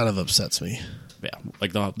it kind of upsets me. Yeah,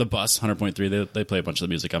 like the Bus 100.3. They play a bunch of the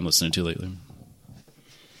music I'm listening to lately.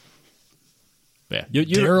 Yeah,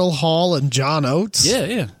 Daryl Hall and John Oates?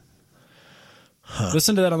 Yeah.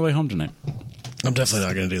 Listen to that on the way home tonight. I'm definitely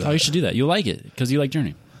not going to do that. Oh, you should do that. You like it because you like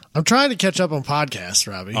Journey. I'm trying to catch up on podcasts,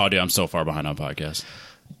 Robbie. Oh, dude, I'm so far behind on podcasts.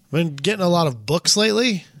 I've been getting a lot of books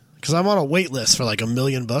lately because I'm on a wait list for like 1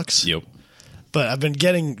 million books. Yep. But I've been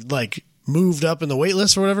getting like moved up in the wait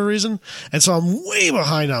list for whatever reason. And so I'm way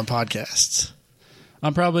behind on podcasts.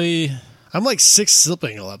 I'm like 6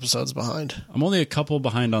 Slipingle episodes behind. I'm only a couple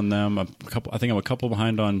behind on them. I think I'm a couple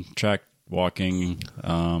behind on Track Walking.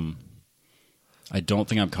 I don't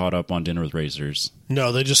think I'm caught up on Dinner with Razors.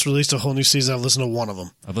 No, they just released a whole new season. I've listened to one of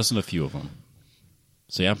them. I've listened to a few of them.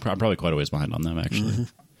 So yeah, I'm probably quite a ways behind on them actually. Mm-hmm.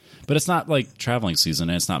 But it's not like traveling season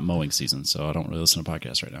and it's not mowing season, so I don't really listen to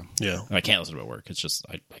podcasts right now. Yeah. I can't listen to it at work. It's just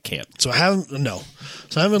I can't. So I haven't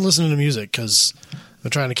been listening to music because I'm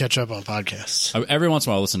trying to catch up on podcasts. Every once in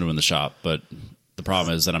a while I listen to them in the shop, but the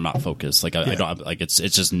problem is that I'm not focused. Like I don't like it's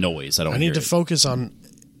just noise. I don't I need hear to it. focus on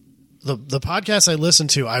the podcasts I listen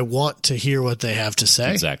to, I want to hear what they have to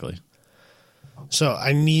say. Exactly. So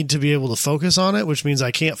I need to be able to focus on it, which means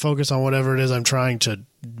I can't focus on whatever it is I'm trying to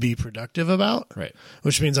be productive about. Right.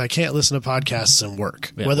 Which means I can't listen to podcasts and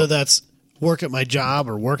work, Yeah, whether that's work at my job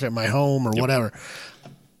or work at my home or whatever.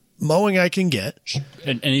 Mowing I can get.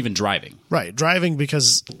 And even driving. Right. Driving,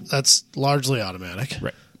 because that's largely automatic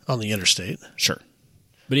Right. on the interstate. Sure.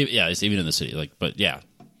 But it's even in the city. Like, but yeah.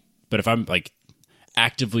 But if I'm like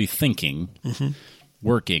actively thinking,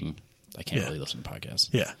 working, I can't really listen to podcasts.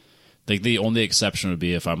 Yeah. Like the only exception would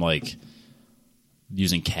be if I'm like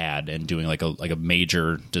using CAD and doing like a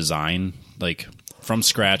major design, like from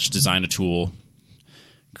scratch, design a tool,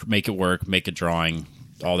 make it work, make a drawing,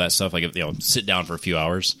 all that stuff. Like, sit down for a few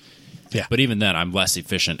hours. Yeah. But even then, I'm less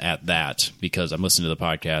efficient at that because I'm listening to the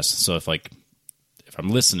podcast. So if I'm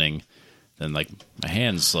listening, then like my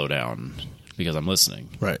hands slow down because I'm listening.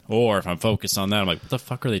 Right. Or if I'm focused on that, I'm like, what the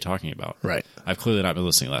fuck are they talking about? Right. I've clearly not been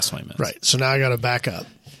listening the last 20 minutes. Right. So now I got to back up.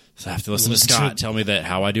 So I have to listen to Scott tell me that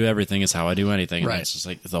how I do everything is how I do anything. And Right. It's just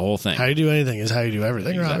like the whole thing. How you do anything is how you do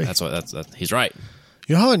everything, Robbie. That's he's right.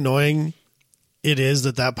 You know how annoying it is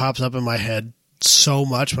that pops up in my head so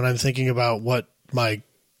much when I'm thinking about what my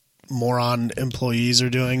moron employees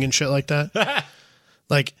are doing and shit like that?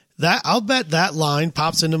 Like that, I'll bet that line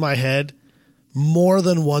pops into my head more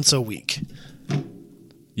than once a week.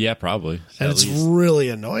 Yeah, probably. And At it's least. really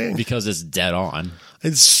annoying. Because it's dead on.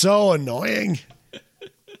 It's so annoying.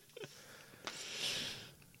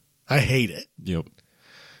 I hate it. Yep.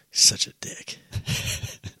 He's such a dick.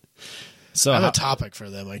 So I have a topic for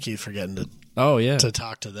them I keep forgetting to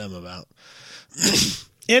talk to them about.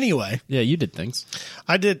 Anyway. Yeah, you did things.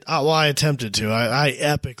 I did. I attempted to. I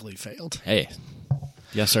epically failed. Hey.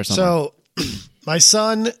 Yeah, start something. So my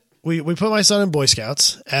son, we put my son in Boy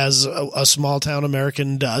Scouts, as a small town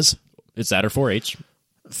American does. It's that or 4-H.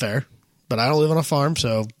 Fair. But I don't live on a farm,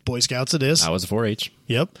 so Boy Scouts it is. I was a 4-H.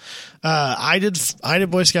 Yep. I did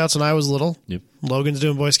Boy Scouts when I was little. Yep. Logan's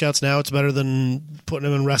doing Boy Scouts now. It's better than putting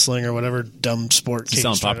him in wrestling or whatever dumb sport. You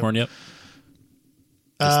selling popcorn yet?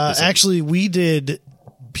 Actually, we did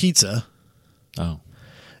pizza. Oh.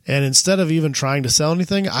 And instead of even trying to sell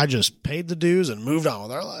anything, I just paid the dues and moved on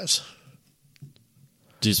with our lives.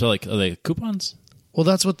 Do you spell are they coupons? Well,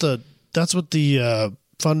 that's what the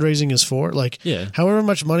fundraising is for. Like, Yeah. however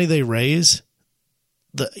much money they raise,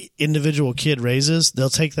 the individual kid raises, they'll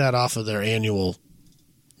take that off of their annual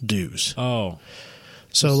dues. Oh.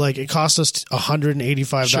 So, like, it costs us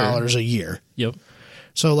 $185 a year. Yep.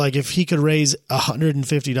 So, like, if he could raise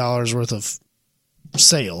 $150 worth of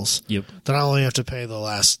sales, Yep. then I only have to pay the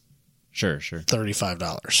last Sure.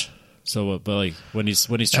 $35. So, but like when he's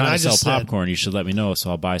trying to sell popcorn, you should let me know so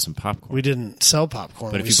I'll buy some popcorn. We didn't sell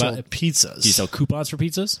popcorn. But if we you sold buy pizzas. Do you sell coupons for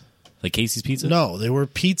pizzas? Like Casey's Pizza? No, they were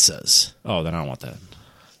pizzas. Oh, then I don't want that.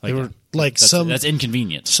 They were like that's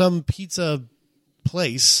inconvenient. Some pizza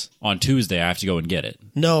place. On Tuesday, I have to go and get it.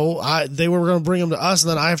 No, they were going to bring them to us, and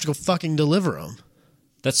then I have to go fucking deliver them.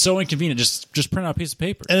 That's so inconvenient. Just print out a piece of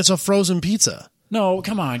paper. And it's a frozen pizza. No,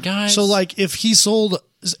 come on, guys. So, like, if he sold,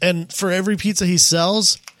 and for every pizza he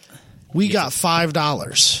sells, we got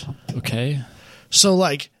 $5. Okay. So,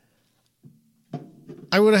 like,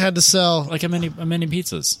 I would have had to sell. Like how many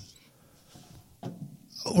pizzas?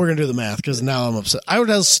 We're going to do the math because now I'm upset. I would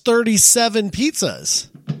have 37 pizzas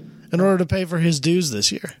in order to pay for his dues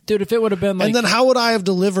this year. Dude, if it would have been like... And then how would I have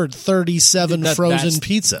delivered 37 frozen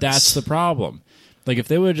pizzas? That's the problem. Like, if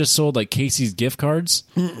they would have just sold, like, Casey's gift cards,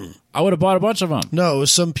 I would have bought a bunch of them. No, it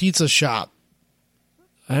was some pizza shop.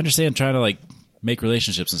 I understand trying to, like, make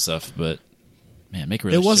relationships and stuff, but, man, make a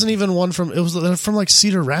It relationship. wasn't even one from... It was from, like,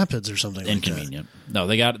 Cedar Rapids or something Inconvenient. No,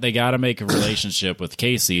 they got to make a relationship with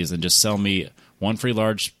Casey's and just sell me one free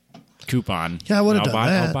large coupon. Yeah, I would have and done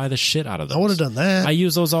that. I'll buy the shit out of those. I would have done that. I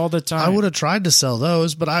use those all the time. I would have tried to sell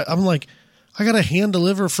those, but I'm like, I got to hand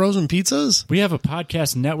deliver frozen pizzas? We have a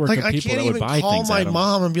podcast network Like, of I people can't that would even buy call things my at 'em.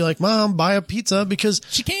 mom and be like, Mom, buy a pizza because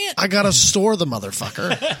She can't. I got to store the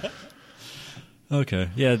motherfucker. Okay.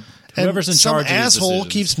 Yeah. And Whoever's in some charge of these asshole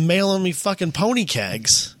decisions. keeps mailing me fucking pony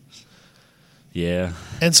kegs. Yeah.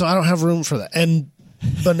 And so I don't have room for that. And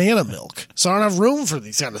banana milk. So I don't have room for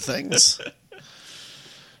these kind of things.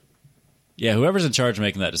 Yeah, whoever's in charge of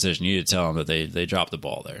making that decision, you need to tell them that they dropped the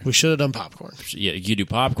ball there. We should have done popcorn. Yeah, you do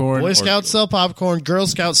popcorn. Boy Scouts sell popcorn. Girl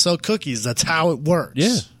Scouts sell cookies. That's how it works.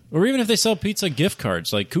 Yeah. Or even if they sell pizza gift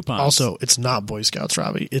cards, like coupons. Also, it's not Boy Scouts,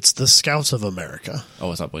 Robbie. It's the Scouts of America. Oh,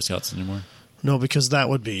 it's not Boy Scouts anymore? No, because that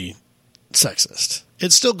would be sexist.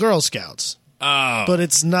 It's still Girl Scouts. Oh. But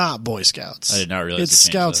it's not Boy Scouts. I did not realize It's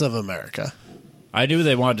they changed Scouts that. of America. I knew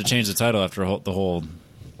they wanted to change the title after the whole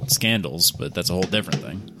scandals, but that's a whole different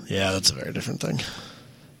thing. Yeah, that's a very different thing.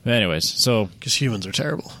 But anyways, so Because humans are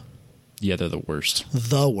terrible. yeah, they're the worst.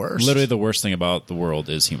 The worst. Literally, the worst thing about the world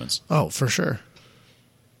is humans. Oh, for sure.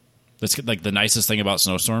 That's like the nicest thing about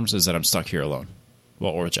snowstorms is that I'm stuck here alone.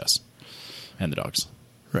 Well, or with Jess and the dogs,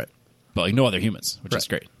 Right. but like no other humans, which is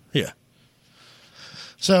Right. great. Yeah.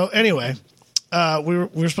 So anyway, we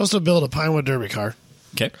were supposed to build a Pinewood Derby car.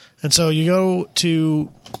 Okay. And so you go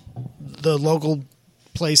to the local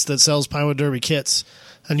place that sells Pinewood Derby kits,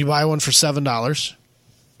 and you buy one for $7.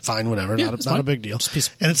 Fine, whatever, Yeah, not it's a fine. big deal. Just a piece.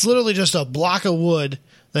 And it's literally just a block of wood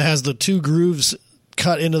that has the 2 grooves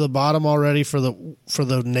cut into the bottom already for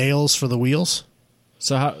the nails for the wheels.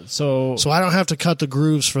 So how? So I don't have to cut the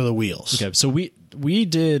grooves for the wheels. Okay. So we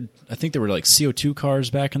did. I think there were like CO2 cars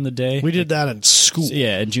back in the day. We did that in school.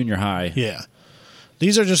 Yeah, in junior high. Yeah.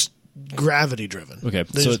 These are just gravity driven. Okay,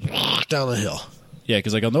 They so- just down the hill. Yeah,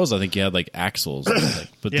 because like on those, I think you had like axles.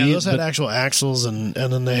 But Yeah, those had but- actual axles, and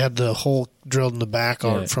then they had the hole drilled in the back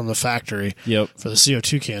Yeah. from the factory Yep. for the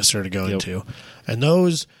CO2 canister to go Yep. into. And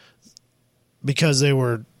those, because they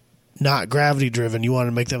were not gravity driven, you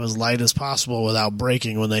wanted to make them as light as possible without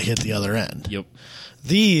breaking when they hit the other end. Yep.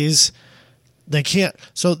 These, they can't.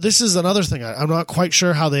 So this is another thing. I'm not quite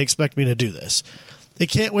sure how they expect me to do this. They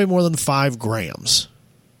can't weigh more than 5 grams.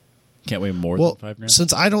 Can't weigh more Well, than 5 grams.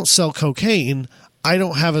 since I don't sell cocaine, I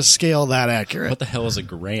don't have a scale that accurate. What the hell is a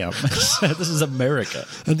gram? This is America.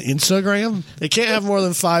 An Instagram? They can't have more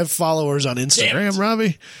than 5 followers on Damn Instagram, it.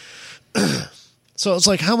 Robbie. So it's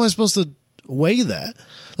like, how am I supposed to weigh that?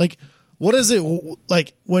 Like, what is it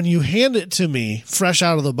like when you hand it to me fresh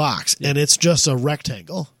out of the box and it's just a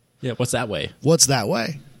rectangle? Yeah. What's that weigh? What's that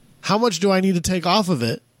weigh? How much do I need to take off of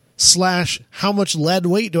it? / how much lead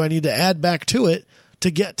weight do I need to add back to it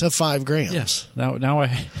to get to 5 grams? Yes. Now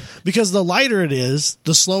I. Because the lighter it is,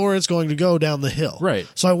 the slower it's going to go down the hill. Right.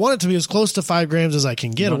 So I want it to be as close to 5 grams as I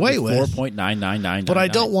can get away with. 4.999. But I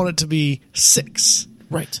don't want it to be 6.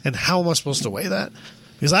 Right. And how am I supposed to weigh that?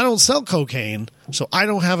 Because I don't sell cocaine, so I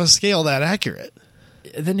don't have a scale that accurate.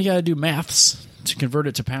 Then you got to do maths to convert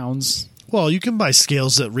it to pounds. Well, you can buy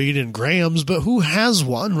scales that read in grams, but who has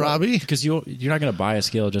one, Robbie? Because you're not going to buy a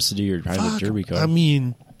scale just to do your private Fuck. derby car. I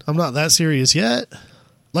mean, I'm not that serious yet.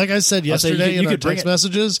 Like I said I'll say you yesterday could- in you our could bring text it-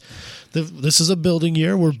 messages, this is a building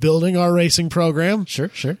year. We're building our racing program. Sure.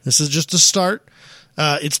 This is just a start.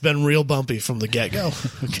 It's been real bumpy from the get-go,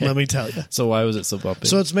 let me tell you. So why was it so bumpy?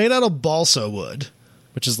 So it's made out of balsa wood.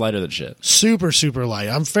 Which is lighter than shit. Super, super light.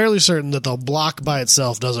 I'm fairly certain that the block by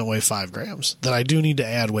itself doesn't weigh 5 grams, that I do need to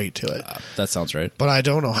add weight to it. That sounds right. But I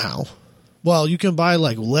don't know how. Well, you can buy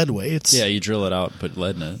like lead weights. Yeah, you drill it out and put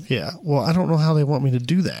lead in it. Yeah. Well, I don't know how they want me to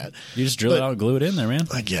do that, You just drill it out and glue it in there, man.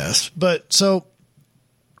 I guess. But so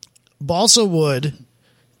balsa wood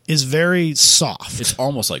is very soft. It's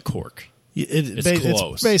almost like cork. It's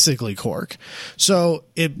close. basically cork. So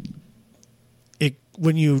it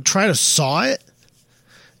when you try to saw it,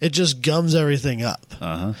 it just gums everything up.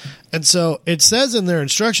 Uh-huh. And so it says in their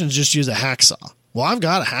instructions, just use a hacksaw. Well, I've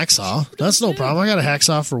got a hacksaw. That's no problem. I got a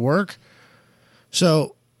hacksaw for work.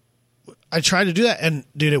 So I tried to do that, and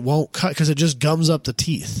dude, it won't cut because it just gums up the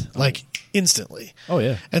teeth like instantly. Oh,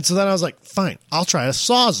 yeah. And so then I was like, fine, I'll try a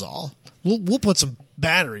Sawzall. We'll put some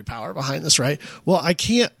battery power behind this, right? Well, I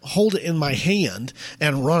can't hold it in my hand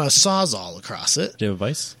and run a Sawzall across it. Do you have a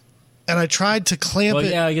vice? And I tried to clamp Well,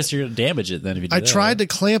 it. yeah, I guess you're going to damage it then if you do I that, tried right? to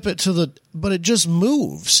clamp it to but it just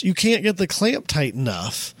moves. You can't get the clamp tight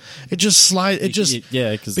enough. It just slides. It just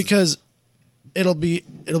yeah, because it'll be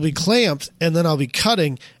clamped, and then I'll be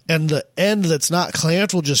cutting, and the end that's not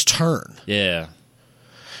clamped will just turn. Yeah.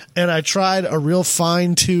 And I tried a real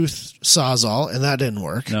fine tooth Sawzall, and that didn't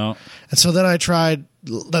work. No. And so then I tried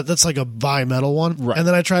that's like a bimetal one, Right. And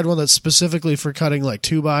then I tried one that's specifically for cutting like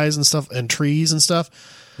 2x and stuff and trees and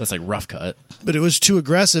stuff. That's like rough cut. But it was too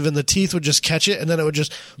aggressive, and the teeth would just catch it, and then it would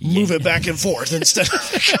just move it back and forth instead of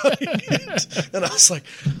cutting it. And I was like,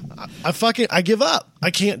 I give up. I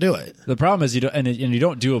can't do it. The problem is you don't, and you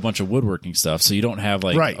don't do a bunch of woodworking stuff, so you don't have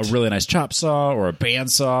like Right. a really nice chop saw or a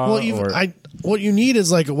bandsaw. Well, what you need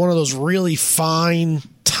is like one of those really fine,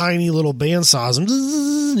 tiny little bandsaws,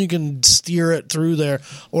 and you can steer it through there,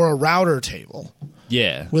 or a router table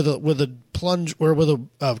yeah. with a plunge or with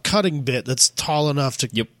a cutting bit that's tall enough to.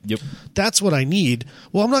 Yep. That's what I need.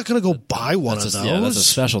 Well, I'm not going to go buy one of those. Yeah, that's a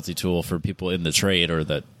specialty tool for people in the trade or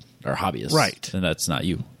that are hobbyists, Right. And that's not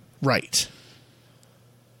you. Right.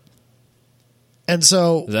 And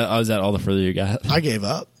so Is that all the further you got? I gave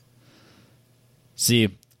up. See,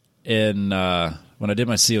 when I did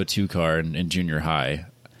my CO2 car in junior high,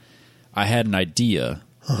 I had an idea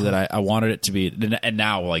that I wanted it to be, and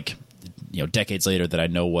now like decades later that I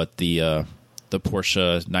know what the the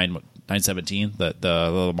Porsche 917, that the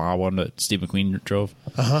Le Mans one that Steve McQueen drove.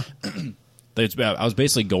 Uh-huh. I was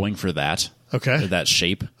basically going for that. Okay. That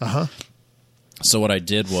shape. Uh-huh. So what I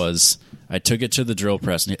did was I took it to the drill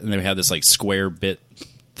press, and they had this like square bit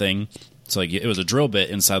thing. So like it was a drill bit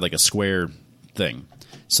inside like a square thing.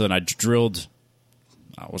 So then I drilled,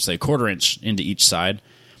 I would say, 1/4 inch into each side,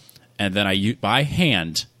 and then by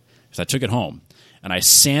hand, because I took it home, and I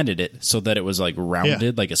sanded it so that it was like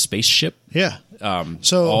rounded like a spaceship. Yeah.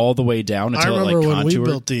 So all the way down until I remember it like when contoured. we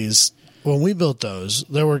built these. When we built those,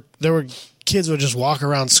 there were kids would just walk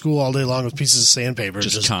around school all day long with pieces of sandpaper,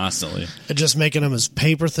 just constantly, and just making them as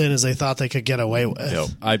paper thin as they thought they could get away with. Yo,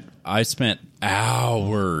 I spent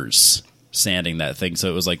hours sanding that thing so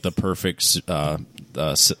it was like the perfect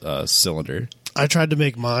cylinder. I tried to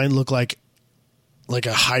make mine look like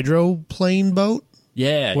a hydroplane boat.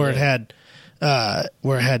 Yeah, where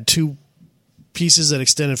it had two pieces that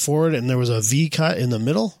extended forward, and there was a V cut in the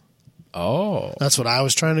middle. Oh, that's what I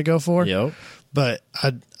was trying to go for. Yep. But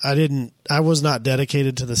I was not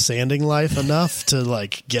dedicated to the sanding life enough to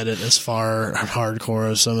like get it as far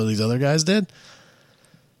hardcore as some of these other guys did.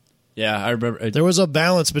 Yeah, I remember there was a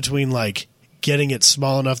balance between like getting it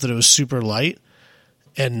small enough that it was super light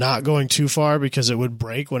and not going too far because it would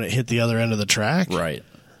break when it hit the other end of the track. Right.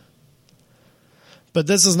 But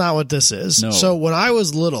this is not what this is. No. So when I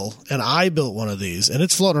was little and I built one of these, and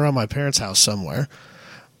it's floating around my parents' house somewhere,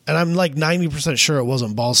 and I'm like 90% sure it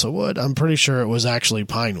wasn't balsa wood. I'm pretty sure it was actually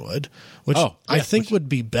pine wood, which I think would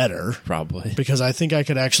be better. Probably. Because I think I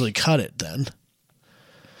could actually cut it then.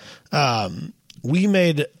 We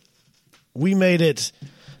made it, we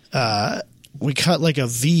cut like a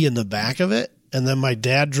V in the back of it, and then my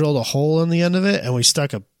dad drilled a hole in the end of it, and we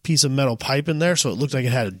stuck a piece of metal pipe in there so it looked like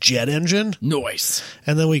it had a jet engine. Nice.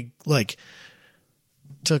 And then we like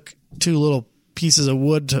took 2 little pieces of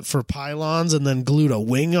wood for pylons and then glued a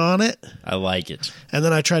wing on it. I like it. And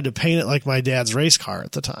then I tried to paint it like my dad's race car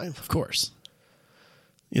at the time. Of course.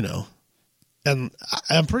 You know. And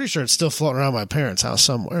I'm pretty sure it's still floating around my parents' house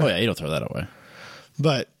somewhere. Oh yeah, you don't throw that away.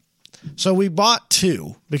 But so we bought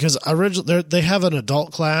 2 because originally they have an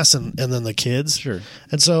adult class and then the kids. Sure.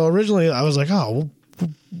 And so originally I was like, oh,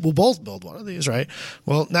 we'll both build one of these, right?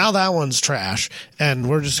 Well, now that one's trash, and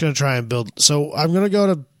we're just going to try and build. So I'm going to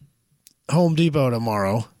go to Home Depot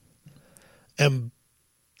tomorrow and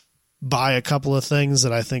buy a couple of things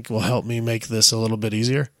that I think will help me make this a little bit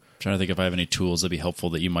easier. I'm trying to think if I have any tools that'd be helpful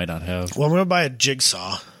that you might not have. Well, I'm going to buy a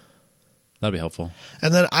jigsaw. That'd be helpful.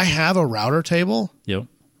 And then I have a router table. Yep.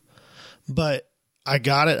 But I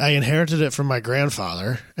got it. I inherited it from my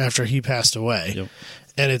grandfather after he passed away. Yep.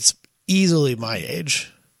 And it's easily my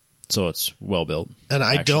age. So it's well built. And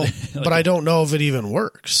I actually. don't, but I don't know if it even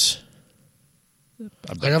works.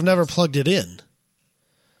 Like I've never plugged it in.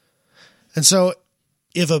 And so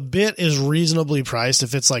if a bit is reasonably priced,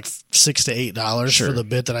 if it's like $6 to $8 for the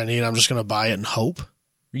bit that I need, I'm just going to buy it and hope.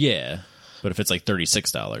 Yeah. But if it's like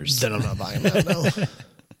 $36, then I'm not buying that, no.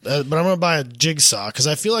 But I'm going to buy a jigsaw because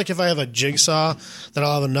I feel like if I have a jigsaw, then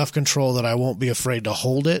I'll have enough control that I won't be afraid to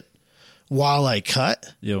hold it while I cut.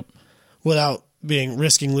 Yep. Without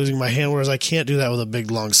risking losing my hand, whereas I can't do that with a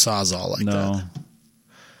big long sawzall like that.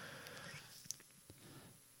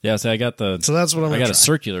 Yeah, so I got so that's what I'm. I got a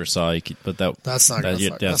circular saw, but that's not going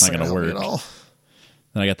to work at all.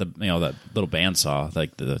 Then I got that little bandsaw,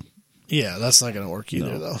 like that's not going to work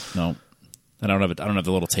either though. No, I don't have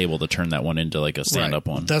the little table to turn that one into like a stand up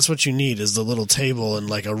one. That's what you need is the little table and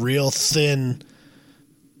like a real thin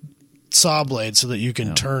saw blade so that you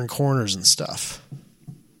can turn corners and stuff.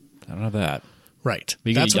 I don't have that. Right.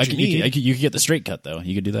 That's what you need. You could get the straight cut though.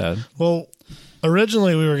 You could do that. Well,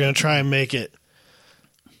 originally we were going to try and make it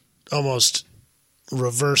almost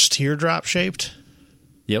reverse teardrop shaped.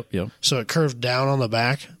 Yep. So it curved down on the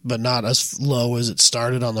back, but not as low as it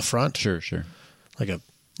started on the front. Sure. Like a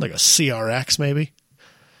CRX maybe.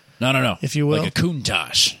 No. If you will. Like a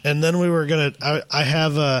Countach. And then we were going to, I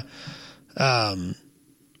have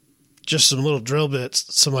just some little drill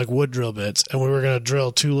bits, some like wood drill bits, and we were going to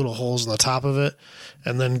drill 2 little holes in the top of it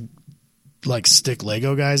and then like stick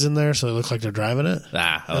Lego guys in there so they look like they're driving it.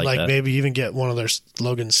 I like that. Maybe even get one of their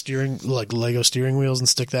Logan Lego steering wheels and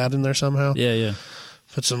stick that in there somehow. Yeah.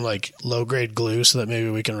 Put some like low grade glue so that maybe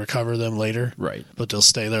we can recover them later. Right. But they'll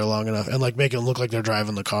stay there long enough and like make them look like they're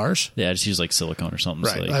driving the cars. Yeah, just use like silicone or something.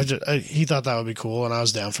 Right. So he thought that would be cool and I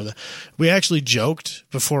was down for that. We actually joked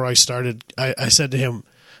before I started. I said to him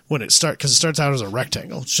when it because it starts out as a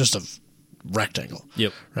rectangle. It's just a rectangle.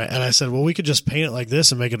 Yep. Right. And I said, well, we could just paint it like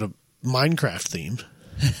this and make it a Minecraft themed.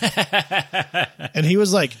 And he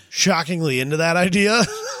was like shockingly into that idea.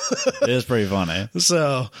 It is pretty funny.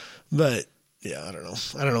 So, but Yeah, I don't know.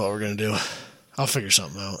 I don't know what we're going to do. I'll figure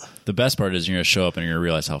something out. The best part is you're going to show up and you're going to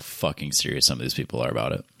realize how fucking serious some of these people are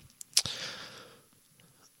about it.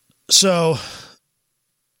 So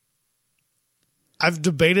I've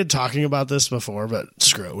debated talking about this before, but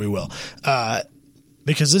screw it, we will.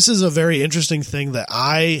 Because this is a very interesting thing that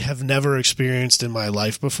I have never experienced in my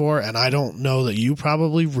life before, and I don't know that you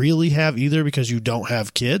probably really have either because you don't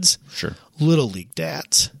have kids. Sure. Little League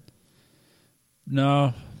dads.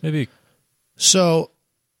 No, maybe. So,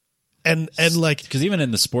 and like, because even in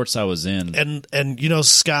the sports I was in, and you know,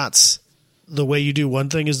 Scott's, the way you do one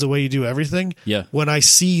thing is the way you do everything. Yeah. When I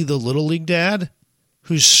see the Little League dad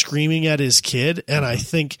who's screaming at his kid, and I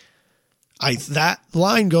think that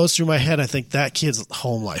line goes through my head. I think that kid's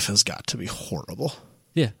home life has got to be horrible.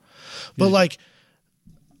 yeah. But like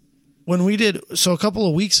when we did, so a couple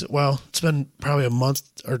of weeks, well, it's been probably a month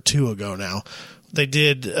or two ago now, they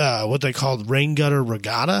did what they called Rain Gutter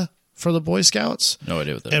Regatta for the Boy Scouts. No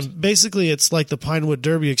idea what that is. And basically it's like the Pinewood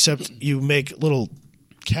Derby, except you make little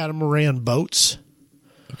catamaran boats.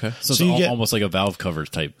 Okay. So, So you it's get- almost like a valve cover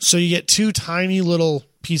type. So you get two tiny little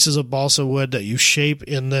pieces of balsa wood that you shape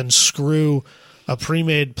and then screw a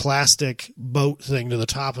pre-made plastic boat thing to the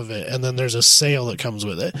top of it, and then there's a sail that comes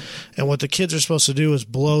with it. And what the kids are supposed to do is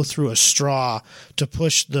blow through a straw to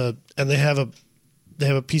push and they have a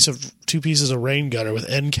two pieces of rain gutter with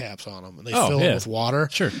end caps on them, and they fill it with water.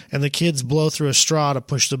 Sure. And the kids blow through a straw to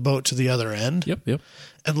push the boat to the other end. Yep.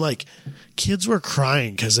 And like kids were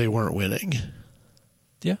crying because they weren't winning.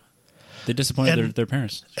 Yeah. They disappointed And- their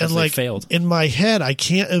parents. And They like failed. in my head, I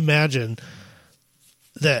can't imagine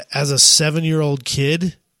that as a 7-year-old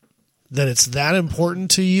kid that it's that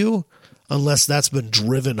important to you unless that's been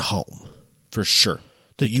driven home, For sure.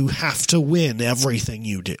 that you have to win everything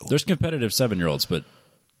you do. There's competitive 7-year-olds, but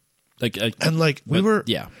like, And like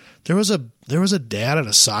yeah. there was a dad at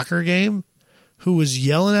a soccer game who was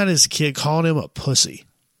yelling at his kid, calling him a pussy.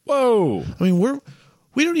 Whoa. I mean,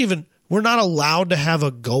 we're not allowed to have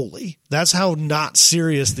a goalie. That's how not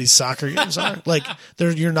serious these soccer games are. Like,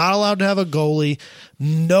 you're not allowed to have a goalie.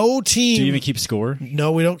 No team. Do you even keep score?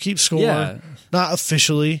 No, we don't keep score. Yeah. Not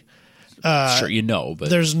officially. Sure, but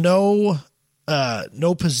There's no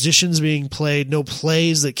positions being played, no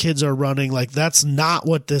plays that kids are running. Like, that's not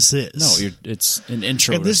what this is. no, it's an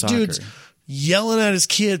intro and to this soccer. dude's yelling at his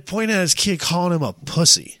kid, pointing at his kid, calling him a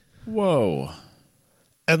pussy. Whoa.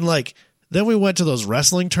 And like, then we went to those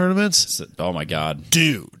wrestling tournaments. Oh my God.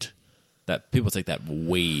 Dude. That people take that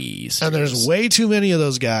way serious. And there's way too many of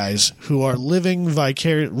those guys who are reliving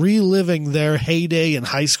their heyday in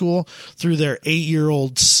high school through their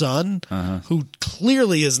 8-year-old son, who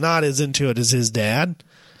clearly is not as into it as his dad.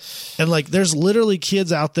 And like, there's literally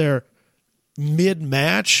kids out there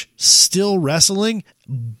mid-match still wrestling,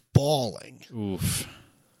 bawling. Oof.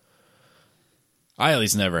 I at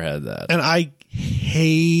least never had that. And I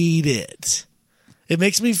hate it. It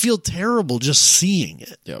makes me feel terrible just seeing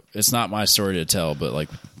it. Yep. It's not my story to tell, but like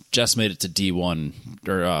Jess made it to D1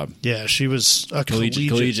 or Yeah, she was a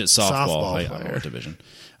collegiate softball. I don't know player. what division.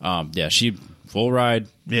 Yeah, she full ride.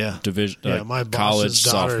 Yeah, division. Yeah, my college boss's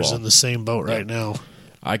daughter's softball. in the same boat right now.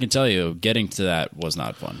 I can tell you, getting to that was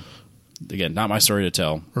not fun. Again, not my story to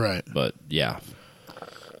tell. Right. But yeah,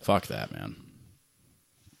 fuck that, man.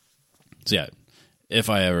 So yeah, if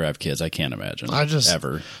I ever have kids, I can't imagine.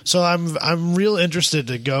 Ever. So I'm real interested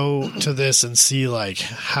to go to this and see like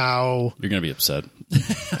how You're gonna be upset.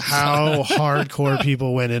 hardcore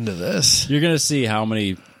people went into this. You're gonna see how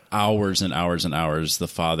many hours and hours and hours the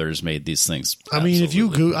fathers made these things. I mean, if you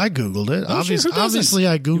absolutely. I googled it. Oh, sure, who doesn't? Obviously,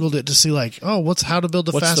 I googled it to see like, how to build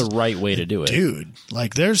the What's fastest. the right way to do it, Dude,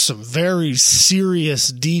 like there's some very serious,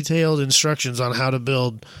 detailed instructions on how to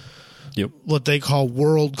build Yep. what they call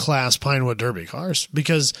world-class Pinewood Derby cars,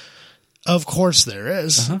 because of course there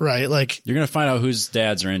is, right? Like, You're gonna find out whose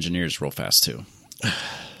dads are engineers real fast too,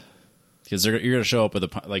 because you're gonna show up with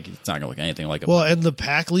it's not gonna look anything like a. well, and the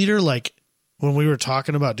pack leader, like when we were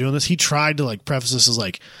talking about doing this, he tried to like preface this as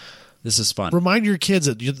like, this is fun. remind your kids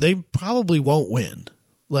that they probably won't win.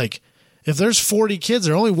 Like, if there's 40 kids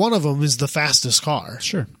there, only one of them is the fastest car.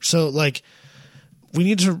 Sure. So like, we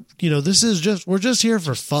need to, we're just here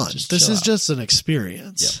for fun. Just this chill is out. just an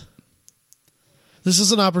experience. Yep. This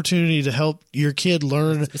is an opportunity to help your kid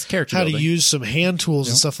learn It's character how to building. use some hand tools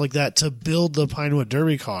and stuff like that to build the Pinewood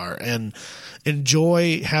Derby car and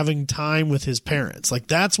enjoy having time with his parents. Like,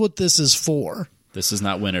 that's what this is for. This is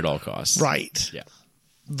not win at all costs. Right. Yeah.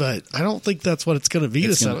 But I don't think that's what it's going to be to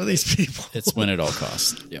It's some gonna- of these people. It's win at all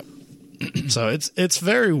costs. Yep. So it's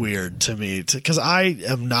very weird to me because I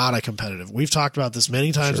am not a competitive. We've talked about this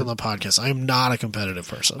many times on the podcast. I am not a competitive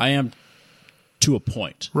person. I am to a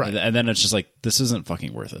point, Right. And then it's just like, this isn't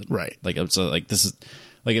fucking worth it, Right. Like it's like this is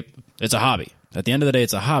like it's a hobby. At the end of the day,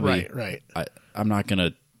 it's a hobby, Right. I'm not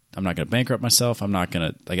gonna bankrupt myself. I'm not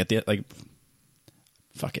gonna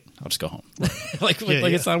fuck it. I'll just go home.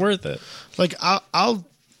 It's not worth it. Like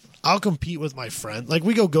I'll compete with my friend. Like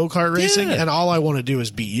we go kart racing, Yeah. and all I want to do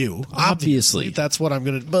is beat you. Obviously. that's what I'm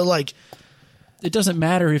gonna. But like, It doesn't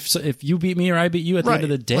matter if you beat me or I beat you. At the end of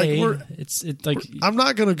the day, I'm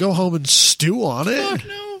not gonna go home and stew on it. fuck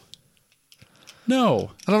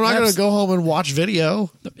no. And I'm not gonna go home and watch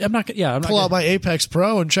video. I'm not. Yeah, I'm Pull not out my Apex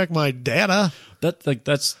Pro and check my data.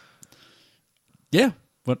 that's. Yeah.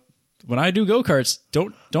 When I do go-karts,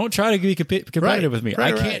 don't try to be competitive Right, with me.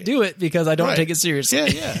 right, I can't right. do it because I don't Right. take it seriously.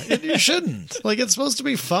 Yeah. And you shouldn't. Like it's supposed to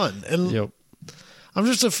be fun. And Yep. I'm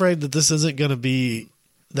just afraid that this isn't gonna be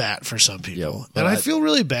that for some people. Yep. And I feel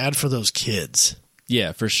really bad for those kids.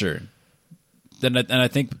 Yeah, for sure. And I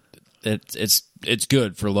think it's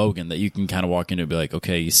good for Logan that you can kind of walk into and be like,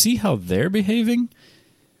 okay, you see how they're behaving?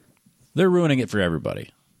 They're ruining it for everybody.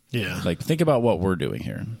 Yeah. Like, think about what we're doing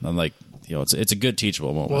here. I'm like, it's a good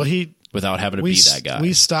teachable moment. Well, without having to be that guy.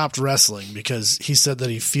 We stopped wrestling because he said that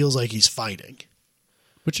he feels like he's fighting.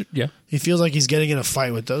 Which, yeah, He feels like he's getting in a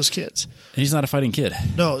fight with those kids. and he's not a fighting kid.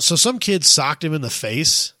 No, so some kid socked him in the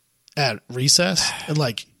face at recess and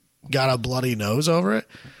like got a bloody nose over it.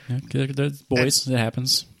 Yeah, there's boys, it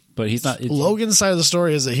happens, but he's not. Logan's side of the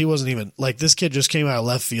story is that he wasn't even like this kid just came out of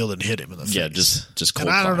left field and hit him in the face. Yeah, just cold.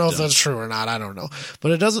 And I don't know if clocked him. that's true or not. I don't know,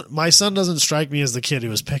 but it doesn't. My son doesn't strike me as the kid who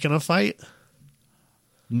was picking a fight.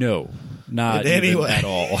 No, not In any even way. at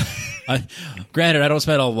all. Granted, I don't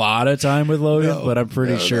spend a lot of time with Logan, No, but I'm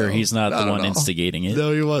pretty sure no. he's not I the don't one know. instigating it.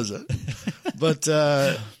 No, he wasn't. But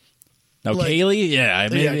Now, like- Kaylee,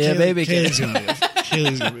 maybe.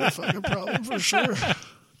 Kaylee's gonna be a fucking problem for sure.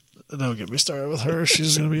 Don't get me started with her.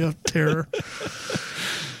 She's gonna be a terror.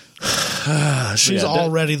 She's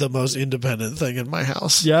already the most independent thing in my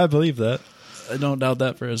house. Yeah, I believe that. I don't doubt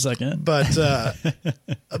that for a second.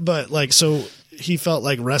 But like, so he felt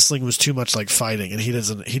like wrestling was too much like fighting, and he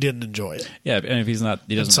didn't enjoy it. Yeah, and if he's not,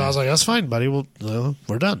 he doesn't. So I was like, that's fine, buddy. Well,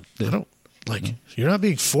 we're done. I don't like. You're not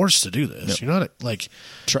being forced to do this. You're not like.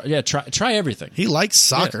 try everything. He likes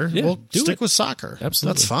soccer. Yeah, well, do stick it. with soccer.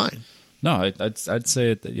 Absolutely. That's fine. No, I'd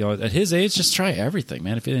say that, at his age, just try everything,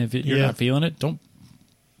 man. If you're Yeah. not feeling it,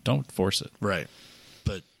 don't force it. Right.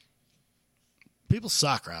 But people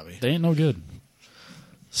suck, Robbie. They ain't no good.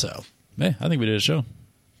 So, Yeah, I think we did a show.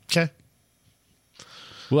 okay.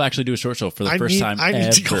 We'll actually do a short show for the first time I need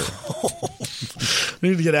ever. to go home. I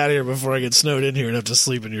need to get out of here before I get snowed in here and have to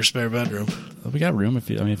sleep in your spare bedroom. We got room if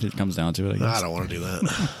it comes down to it. I guess. I don't want to do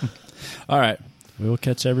that. All right, we'll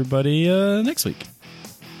catch everybody next week.